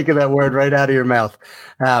have taken that word right out of your mouth.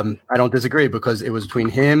 I don't disagree because it was between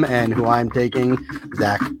him and who I'm taking,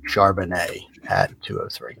 Zach Charbonnet at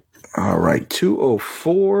 203. All right,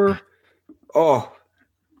 204. Oh,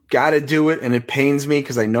 got to do it, and it pains me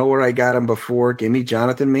because I know where I got him before. Give me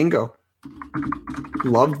Jonathan Mingo.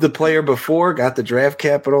 Loved the player before, got the draft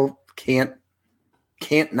capital. Can't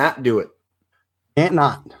not do it. Can't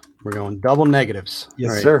not. We're going double negatives.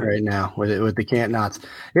 Yes, sir. Right now with the can't nots.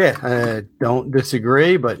 Yeah, don't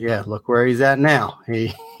disagree, but yeah, look where he's at now.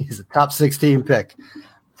 He's a top 16 pick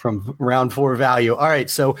from round 4 value. All right,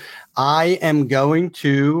 so I am going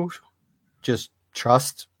to just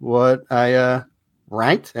trust what I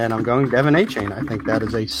ranked, and I'm going Devin Achane. I think that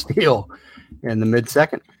is a steal in the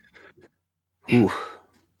mid-second. Ooh.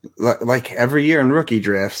 Like every year in rookie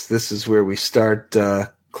drafts, this is where we start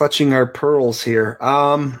clutching our pearls here.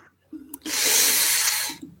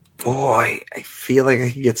 Boy, I feel like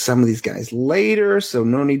I could get some of these guys later, so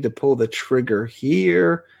no need to pull the trigger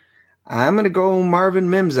here. I'm going to go Marvin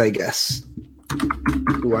Mims, I guess,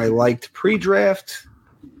 who I liked pre-draft.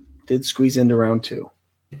 Did squeeze into round 2.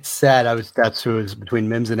 It's sad. That's who was between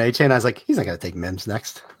Mims and Achane. I was like, he's not going to take Mims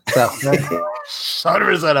next. So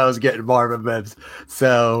 100% I was getting Marvin Mims.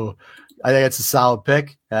 So I think it's a solid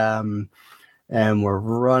pick. And we're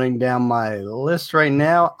running down my list right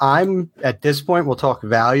now. I'm at this point, we'll talk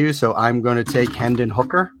value. So I'm going to take Hendon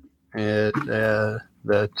Hooker at the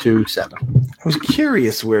 2-7. I was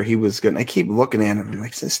curious where he was going. I keep looking at him.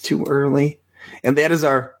 Like, is this too early? And that is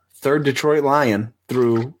our 3rd Detroit Lion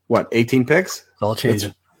through, 18 picks? It's all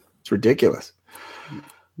changing. It's ridiculous.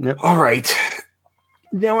 Yep. All right.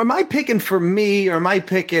 Now, am I picking for me, or am I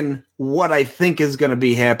picking what I think is going to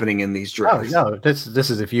be happening in these drafts? Oh, no. This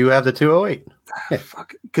is if you have the 208.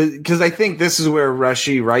 Fuck. Because I think this is where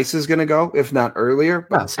Rashee Rice is going to go, if not earlier.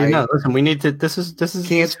 But listen, we need to. This is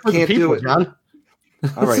can't people, do it, John.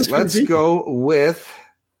 All right, let's go with.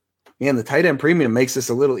 Man, the tight end premium makes this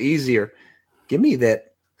a little easier. Give me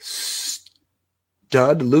that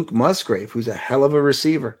stud Luke Musgrave, who's a hell of a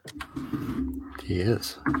receiver. He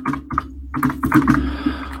is.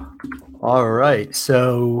 All right.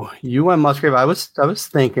 So you went Musgrave. I was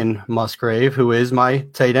thinking Musgrave, who is my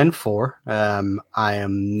tight end 4. I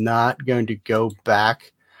am not going to go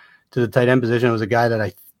back to the tight end position. It was a guy that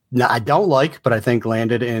I don't like, but I think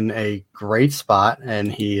landed in a great spot,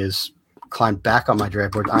 and he is climbed back on my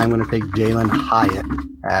draft board. I'm going to take Jalen Hyatt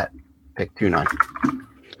at pick 29.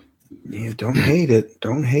 Yeah, don't hate it.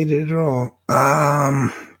 Don't hate it at all.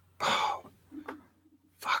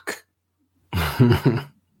 Fuck.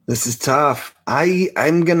 This is tough.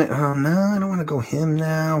 I'm gonna. Oh no, I don't want to go him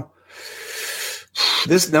now.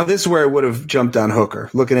 This is where I would have jumped on Hooker,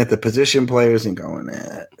 looking at the position players and going,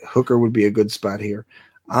 Hooker would be a good spot here.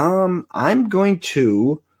 I'm going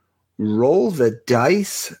to roll the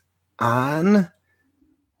dice on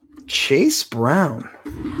Chase Brown.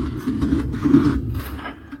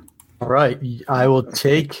 All right, I will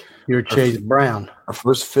take your Chase Brown, our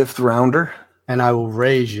first 5th rounder, and I will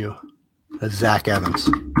raise you a Zach Evans.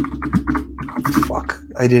 Fuck!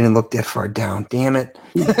 I didn't look that far down. Damn it!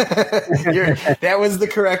 That was the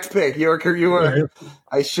correct pick. You were.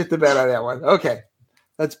 I shit the bed on that one. Okay,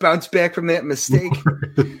 let's bounce back from that mistake.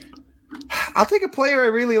 I'll take a player I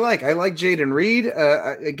really like. I like Jaden Reed.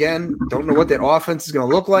 Again, don't know what that offense is going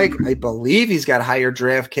to look like. I believe he's got higher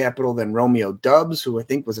draft capital than Romeo Doubs, who I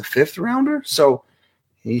think was a 5th rounder. So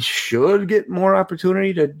he should get more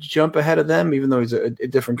opportunity to jump ahead of them, even though he's a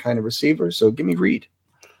different kind of receiver. So give me Reed.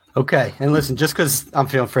 Okay. And listen, just because I'm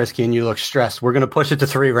feeling frisky and you look stressed, we're going to push it to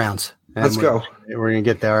 3 rounds. Let's go. We're going to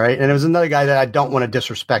get there, all right? And it was another guy that I don't want to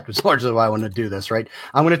disrespect, which is largely why I want to do this, right?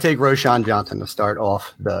 I'm going to take Roschon Johnson to start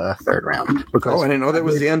off the 3rd round. I didn't know that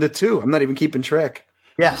was the end of 2. I'm not even keeping track.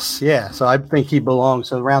 Yes, yeah. So I think he belongs.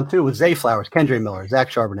 So round 2 was Zay Flowers, Kendre Miller, Zach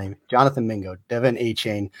Charbonnet, Jonathan Mingo, Devin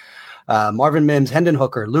Achane, Marvin Mims, Hendon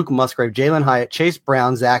Hooker, Luke Musgrave, Jalen Hyatt, Chase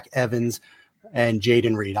Brown, Zach Evans, and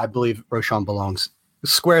Jaden Reed. I believe Roschon belongs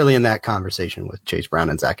squarely in that conversation with Chase Brown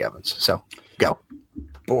and Zach Evans. So go.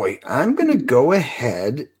 Boy, I'm going to go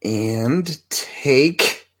ahead and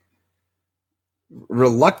take,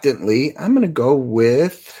 reluctantly, I'm going to go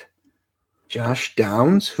with Josh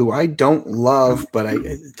Downs, who I don't love, but I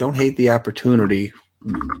don't hate the opportunity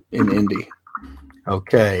in Indy.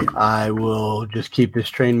 Okay, I will just keep this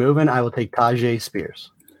train moving. I will take Tajay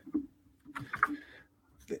Spears.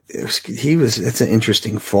 It's an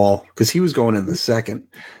interesting fall because he was going in the 2nd.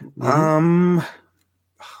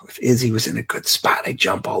 If Izzy was in a good spot, I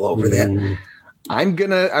jump all over that. I'm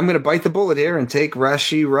gonna bite the bullet here and take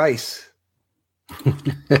Rashee Rice.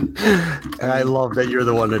 I love that you're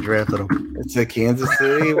the one that drafted him. It's a Kansas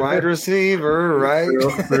City wide receiver, right?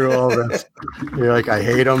 Through all this, you're like, I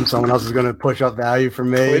hate him. Someone else is going to push up value for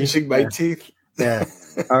me. Clenching my teeth. Yeah.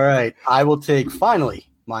 All right. I will take finally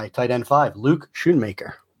my tight end 5, Luke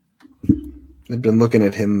Schoonmaker. I've been looking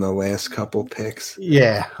at him the last couple picks.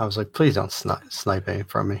 Yeah, I was like, please don't snipe it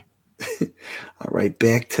from me. All right,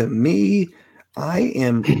 back to me. I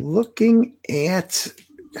am looking at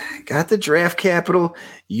got the draft capital.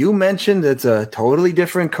 You mentioned it's a totally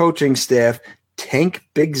different coaching staff. Tank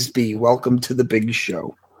Bigsby, welcome to the big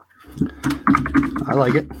show. I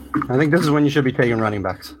like it. I think this is when you should be taking running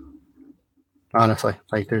backs. Honestly,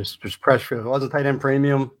 like there's pressure. If it wasn't tight end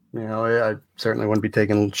premium, I certainly wouldn't be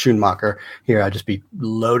taking Schoonmaker here. I'd just be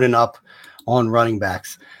loading up on running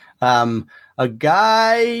backs. A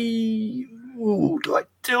guy. Ooh, do I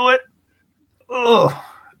do it? Oh,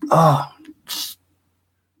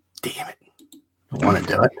 damn it! I want to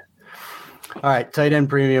do it. All right, tight end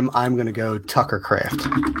premium. I'm going to go Tucker Kraft.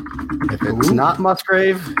 If it's not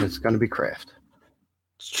Musgrave, it's going to be Kraft.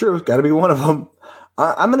 It's true. Got to be one of them.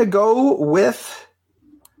 I'm going to go with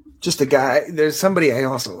just a guy. There's somebody I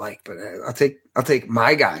also like, but I'll take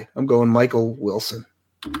my guy. I'm going Michael Wilson.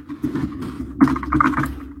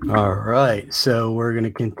 All right, so we're going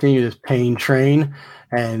to continue this pain train,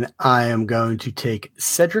 and I am going to take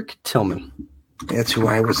Cedric Tillman. That's who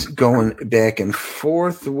I was going back and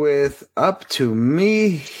forth with. Up to me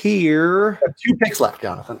here. I have 2 picks left,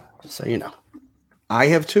 Jonathan, just so you know. I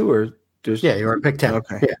have 2, or just yeah, you're at pick 10.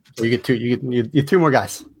 Okay, yeah, so you get 2. You get 2 more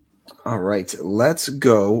guys. All right, let's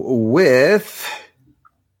go with.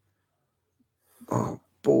 Oh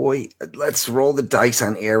boy, let's roll the dice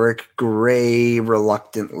on Eric Gray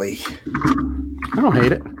reluctantly. I don't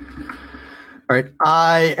hate it. All right,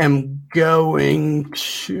 I am going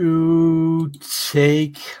to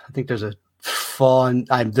take. I think there's a fun.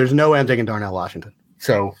 There's no way I'm taking Darnell Washington.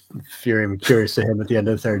 So if you're even curious to him at the end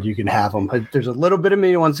of the 3rd, you can have him. There's a little bit of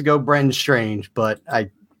me who wants to go Brendan Strange, but I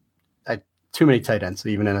too many tight ends,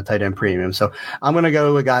 even in a tight end premium. So I'm going to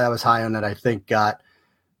go with a guy that was high on that I think got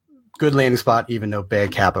good landing spot, even though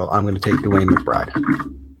bad capital. I'm going to take Dwayne McBride.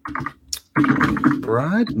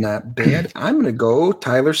 McBride, not bad. I'm going to go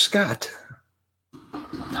Tyler Scott.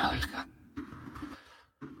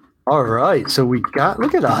 All right, so we got,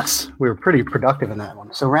 look at us. We were pretty productive in that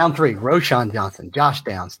one. So round 3, Roshan Johnson, Josh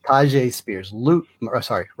Downs, Tajay Spears,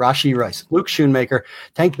 Rashee Rice, Luke Schoonmaker,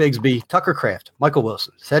 Tank Bigsby, Tucker Kraft, Michael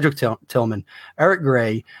Wilson, Cedric Tillman, Eric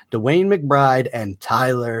Gray, Dwayne McBride, and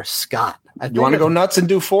Tyler Scott. You want to go nuts and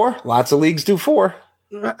do 4? Lots of leagues do 4.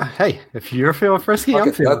 Hey, if you're feeling frisky,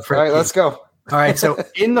 I'm feeling frisky. All right, let's go. All right, so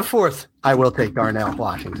in the 4th, I will take Darnell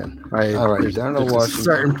Washington. Right, all right, there's Darnell Washington. A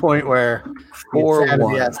certain point where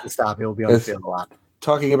 4-1 has to stop. He'll be on the field a lot.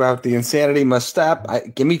 Talking about the insanity must stop.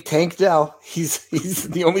 Give me Tank Dell. He's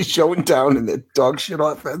the only show in town in the dog shit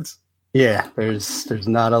offense. Yeah, there's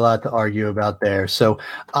not a lot to argue about there. So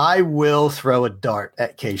I will throw a dart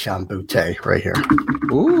at Kayshon Boutte right here.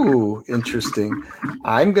 Ooh, interesting.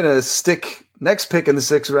 I'm gonna stick next pick in the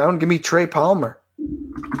 6th round. Give me Trey Palmer.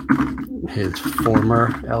 His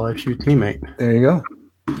former LSU teammate. There you go.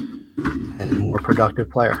 And more productive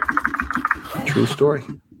player. True story.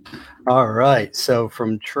 All right. So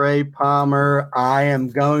from Trey Palmer, I am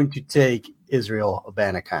going to take Israel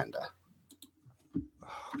Abanikanda. Oh,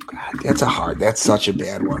 God, that's such a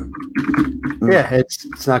bad one. Yeah,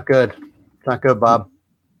 it's not good. It's not good, Bob.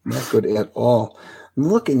 Not good at all. I'm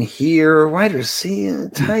looking here. Wide receiver,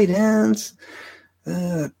 tight ends.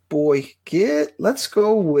 Let's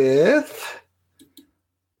go with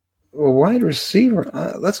a wide receiver.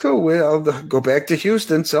 Let's go with, I'll go back to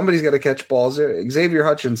Houston. Somebody's got to catch balls there. Xavier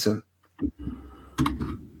Hutchinson.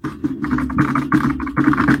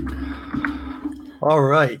 All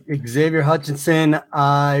right. Xavier Hutchinson,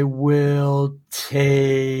 I will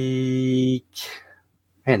take.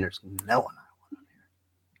 Man, there's no one I want on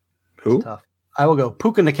here. Who? Tough. I will go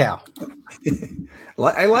Puka Nacua.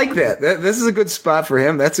 I like that. This is a good spot for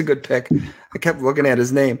him. That's a good pick. I kept looking at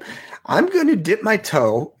his name. I'm going to dip my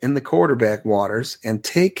toe in the quarterback waters and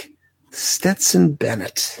take Stetson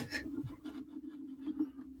Bennett.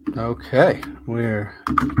 Okay. We're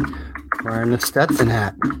wearing the Stetson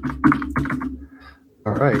hat.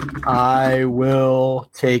 All right. I will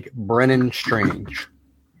take Brennan Strange.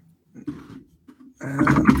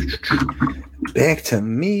 Back to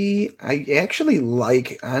me. I actually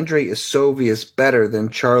like Andre Isovius better than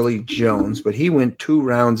Charlie Jones, but he went 2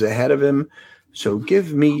 rounds ahead of him. So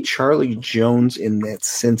give me Charlie Jones in that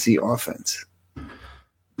Cincy offense.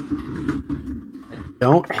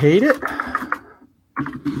 Don't hate it.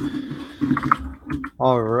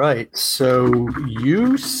 All right. So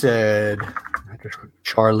you said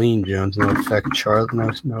Charlene Jones. No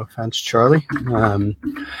offense, Charlie.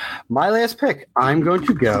 My last pick, I'm going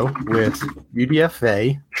to go with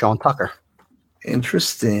UDFA Sean Tucker.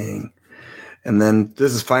 Interesting. And then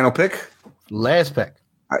this is final pick. Last pick,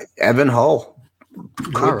 Evan Hull.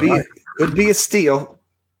 Could be a steal.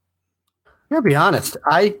 I'll be honest.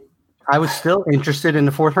 I was still interested in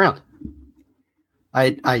the 4th round.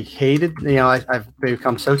 I hated, I've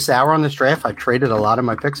become so sour on this draft. I traded a lot of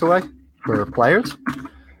my picks away for players.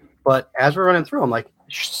 But as we're running through, I'm like,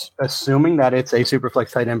 assuming that it's a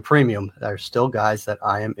Superflex tight end premium, there are still guys that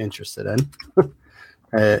I am interested in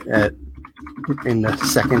in the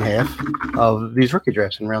second half of these rookie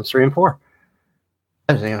drafts in rounds 3 and 4.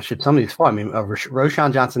 Should some of these fall? I mean,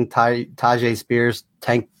 Roshan Johnson, Tajay Spears,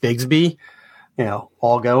 Tank Bigsby,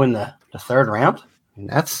 all go in the 3rd round. I mean,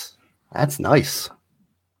 that's nice.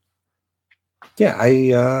 Yeah,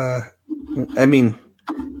 I mean,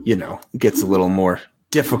 it gets a little more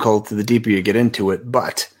difficult the deeper you get into it,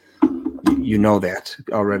 but you know that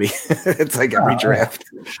already. It's like every draft.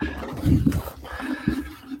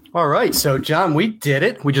 All right, so John, we did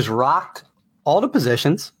it. We just rocked all the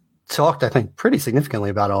positions. Talked, I think, pretty significantly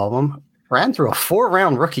about all of them. Ran through a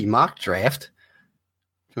 4-round rookie mock draft.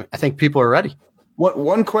 I think people are ready.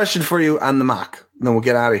 One question for you on the mock, and then we'll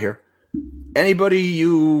get out of here. Anybody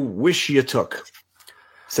you wish you took?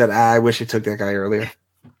 Said, I wish you took that guy earlier.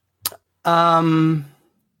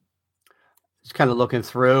 Just kind of looking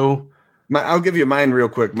through. I'll give you mine real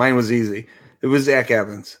quick. Mine was easy. It was Zach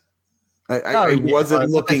Evans. I wasn't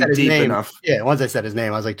looking deep enough. Yeah, once I said his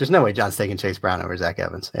name, I was like, there's no way John's taking Chase Brown over Zach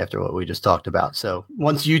Evans after what we just talked about. So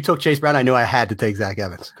once you took Chase Brown, I knew I had to take Zach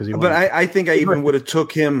Evans. But I think I even would have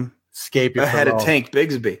took him ahead of Tank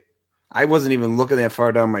Bigsby. I wasn't even looking that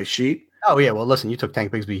far down my sheet. Oh, yeah. Well, listen, you took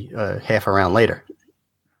Tank Bigsby half a round later.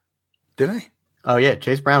 Did I? Oh, yeah.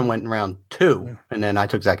 Chase Brown went in round 2, and then I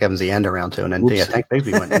took Zach Evans the end of round 2, and then Tank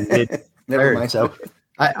Bigsby went in mid-third. So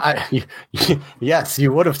yes,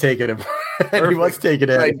 you would have taken him. He was taking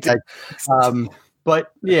it.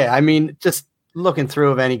 But yeah, I mean, just looking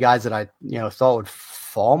through of any guys that I thought would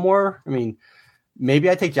fall more. I mean, maybe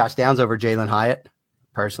I take Josh Downs over Jalen Hyatt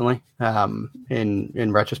personally.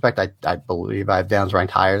 In retrospect, I believe I have Downs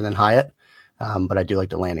ranked higher than Hyatt, but I do like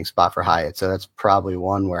the landing spot for Hyatt. So that's probably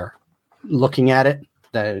one where looking at it,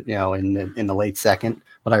 that in the late second,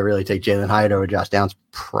 would I really take Jalen Hyatt over Josh Downs?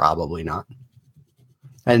 Probably not.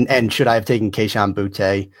 And should I have taken Kayshon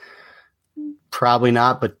Boutte? Probably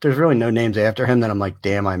not, but there's really no names after him that I'm like,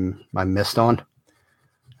 damn, I missed on,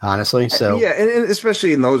 honestly. So yeah, and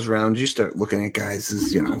especially in those rounds, you start looking at guys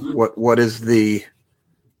as what is the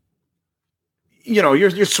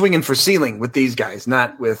you're swinging for ceiling with these guys,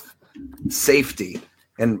 not with safety.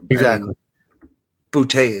 And exactly,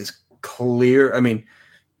 Boutte is clear. I mean,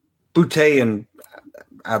 Boutte and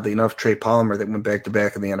oddly enough, Trey Palmer that went back to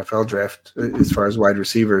back in the NFL draft as far as wide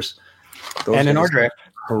receivers. And in our draft.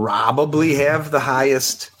 Probably have the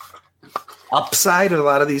highest upside of a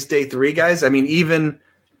lot of these day three guys. I mean, even,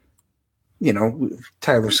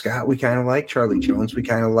 Tyler Scott, we kind of like. Charlie Jones, we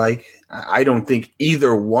kind of like. I don't think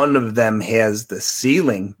either one of them has the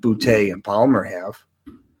ceiling Boutte and Palmer have.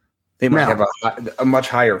 They might have a much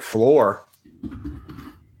higher floor.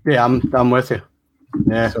 Yeah, I'm with you.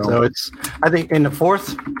 Yeah, so it's, I think in the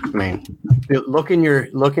fourth, look in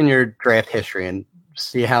your draft history and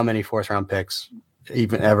see how many fourth round picks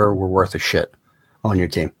even ever were worth a shit on your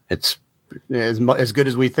team. It's as good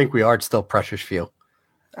as we think we are. It's still precious few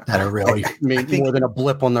that are really more than a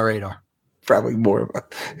blip on the radar. Probably more of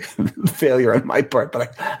a failure on my part,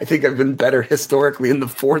 but I think I've been better historically in the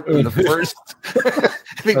fourth than the first.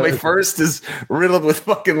 I think my first is riddled with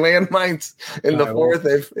fucking landmines. In the fourth,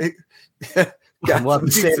 we'll have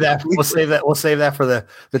to save that. We'll save that for the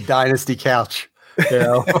dynasty couch.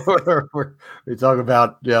 We talk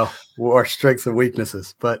about our strengths and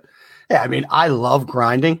weaknesses, but yeah, I love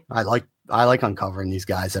grinding. I like uncovering these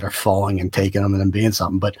guys that are falling and taking them and then being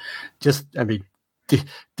something. But just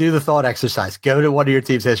do the thought exercise. Go to one of your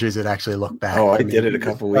team's histories and actually look back. Oh, I did it a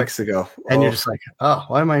couple weeks ago, and you're just like, oh,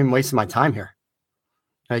 why am I wasting my time here?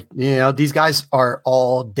 Like these guys are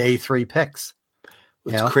all day three picks.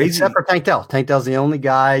 It's crazy, except for Tank Dell. Tank Dell's the only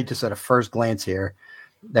guy just at a first glance here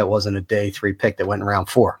that wasn't a day three pick that went in round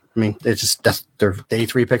 4. They're day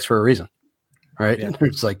 3 picks for a reason, right? Yeah.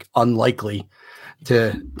 It's like unlikely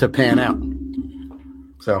to pan out.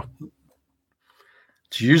 So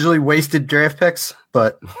it's usually wasted draft picks,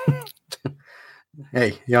 but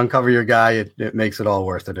hey, you uncover your guy, it makes it all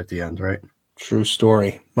worth it at the end, right? True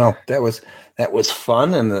story. Well, that was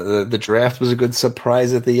fun, and the draft was a good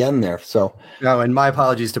surprise at the end there. So, and my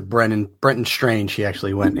apologies to Brenton Strange. He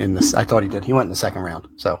actually went in this. I thought he did. He went in the second round.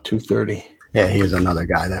 So 230. Yeah, he is another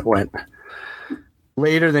guy that went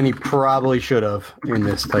later than he probably should have in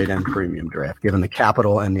this tight end premium draft, given the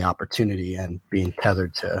capital and the opportunity and being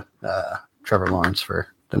tethered to Trevor Lawrence for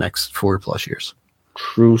the next 4+ years.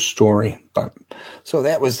 True story. But so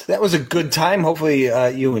that was a good time. Hopefully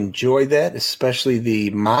you enjoyed that, especially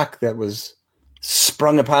the mock that was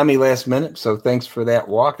sprung upon me last minute. So thanks for that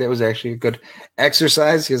walk. That was actually a good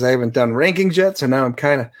exercise because I haven't done rankings yet. So now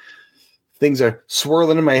things are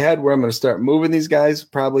swirling in my head where I'm going to start moving these guys.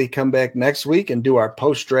 Probably come back next week and do our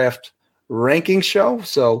post-draft ranking show.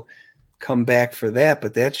 So come back for that.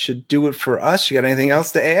 But that should do it for us. You got anything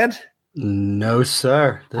else to add? No,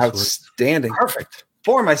 sir. Outstanding. Perfect.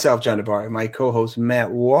 For myself, John DeBari, my co-host, Matt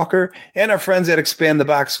Walker, and our friends at Expand the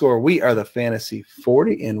Box Score, we are the Fantasy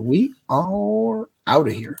 40, and we are out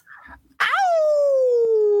of here. Out!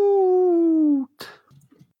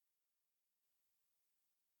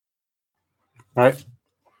 All right.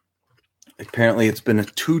 Apparently, it's been a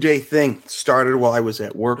 2-day thing. It started while I was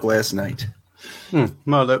at work last night.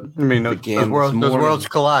 Well, those worlds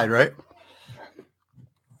collide, right?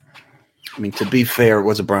 To be fair, it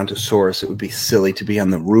was a Brontosaurus. It would be silly to be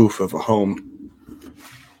on the roof of a home.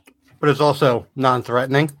 But it's also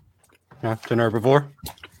non-threatening. Yeah, it's an herbivore.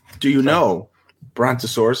 Do you know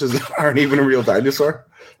Brontosauruses aren't even a real dinosaur?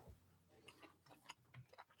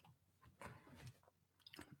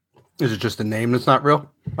 Is it just the name that's not real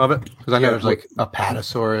of it? Because I know there's like a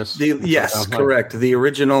Apatosaurus. Yes, correct. The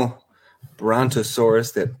original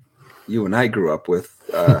Brontosaurus that you and I grew up with,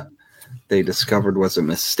 they discovered was a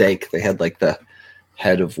mistake. They had like the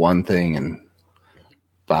head of one thing and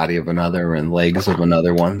body of another and legs of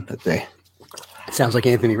another one that they... Sounds like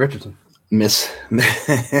Anthony Richardson. They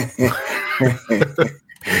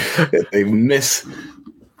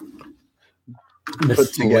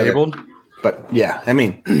mislabeled. But yeah,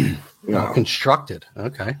 constructed.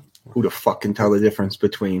 Okay. Who the fuck can tell the difference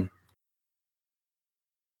between...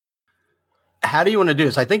 How do you want to do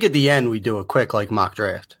this? I think at the end we do a quick mock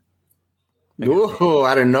draft. Ooh,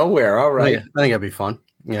 out of nowhere. All right. I think that'd be fun.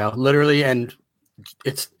 Literally, and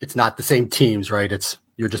it's not the same teams, right?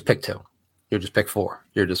 You're just pick 2. You're just pick 4.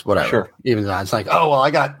 You're just whatever. Sure. Even though it's like, oh well,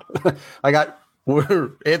 I got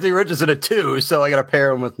Anthony Richardson at 2, so I got to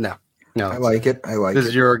pair him with no. I like it. This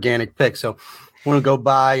is your organic pick, so I want to go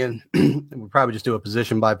by and we'll probably just do a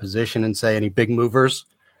position by position and say any big movers,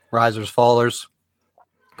 risers, fallers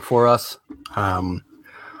for us, and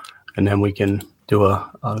then we can do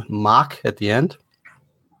a mock at the end.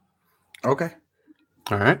 Okay.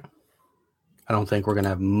 All right. I don't think we're going to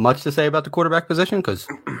have much to say about the quarterback position because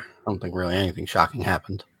I don't think really anything shocking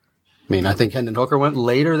happened. I mean, I think Hendon Hooker went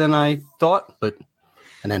later than I thought,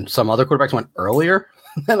 and then some other quarterbacks went earlier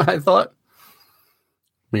than I thought.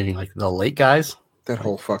 Meaning like the late guys. That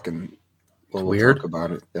whole fucking weird talk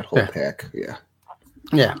about it. That whole pack. Yeah.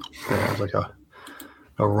 Yeah. It was like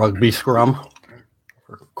a rugby scrum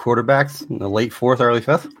for quarterbacks in the late 4th, early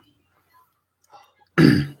 5th.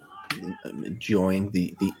 I'm enjoying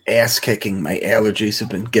the ass kicking my allergies have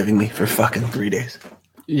been giving me for fucking 3 days.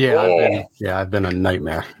 Yeah, I've been a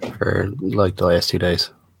nightmare for like the last 2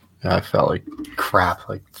 days. I felt like crap,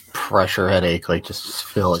 like pressure headache, like just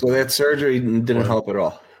feel like. So that surgery didn't help at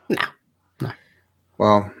all. No.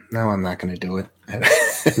 Well, now I'm not going to do it.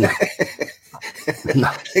 No.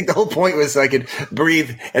 I think the whole point was I could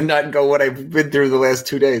breathe and not go what I've been through the last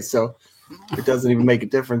 2 days. So it doesn't even make a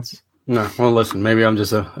difference. No. Well, listen, maybe I'm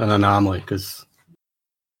just an anomaly because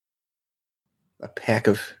A pack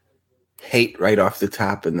of hate right off the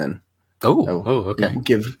top, and then okay.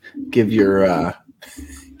 give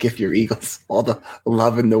your Eagles all the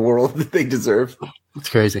love in the world that they deserve. It's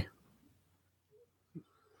crazy.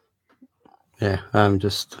 Yeah, I'm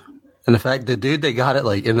just, and the fact the dude they got it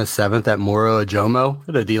like in the 7th at Moro Ajomo,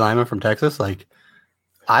 the D lineman from Texas, like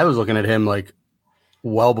I was looking at him like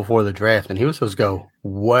well before the draft, and he was supposed to go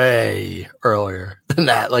way earlier than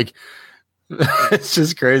that. Like it's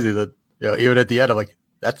just crazy that even at the end, I'm like,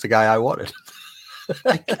 that's the guy I wanted.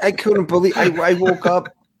 I couldn't believe I woke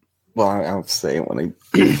up. Well, I'll say it when I.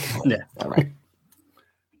 Yeah. All right.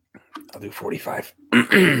 I'll do 45.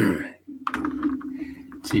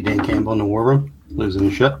 See Dan Campbell in the war room losing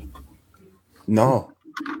his shit. No,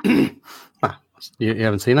 You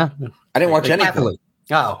haven't seen that? I didn't watch anything. Athlete.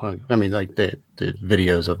 Oh, I mean, like the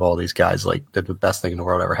videos of all these guys, like the best thing in the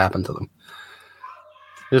world ever happened to them.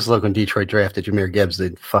 Just look when Detroit drafted Jahmyr Gibbs,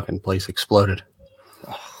 the fucking place exploded.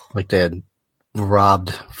 Like they had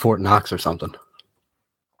robbed Fort Knox or something.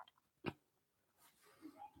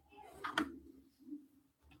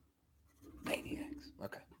 Maniacs.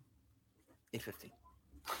 Okay. 8:15.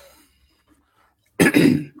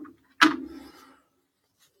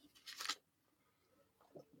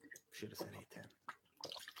 Should have said 8:10.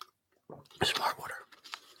 Smart, whatever.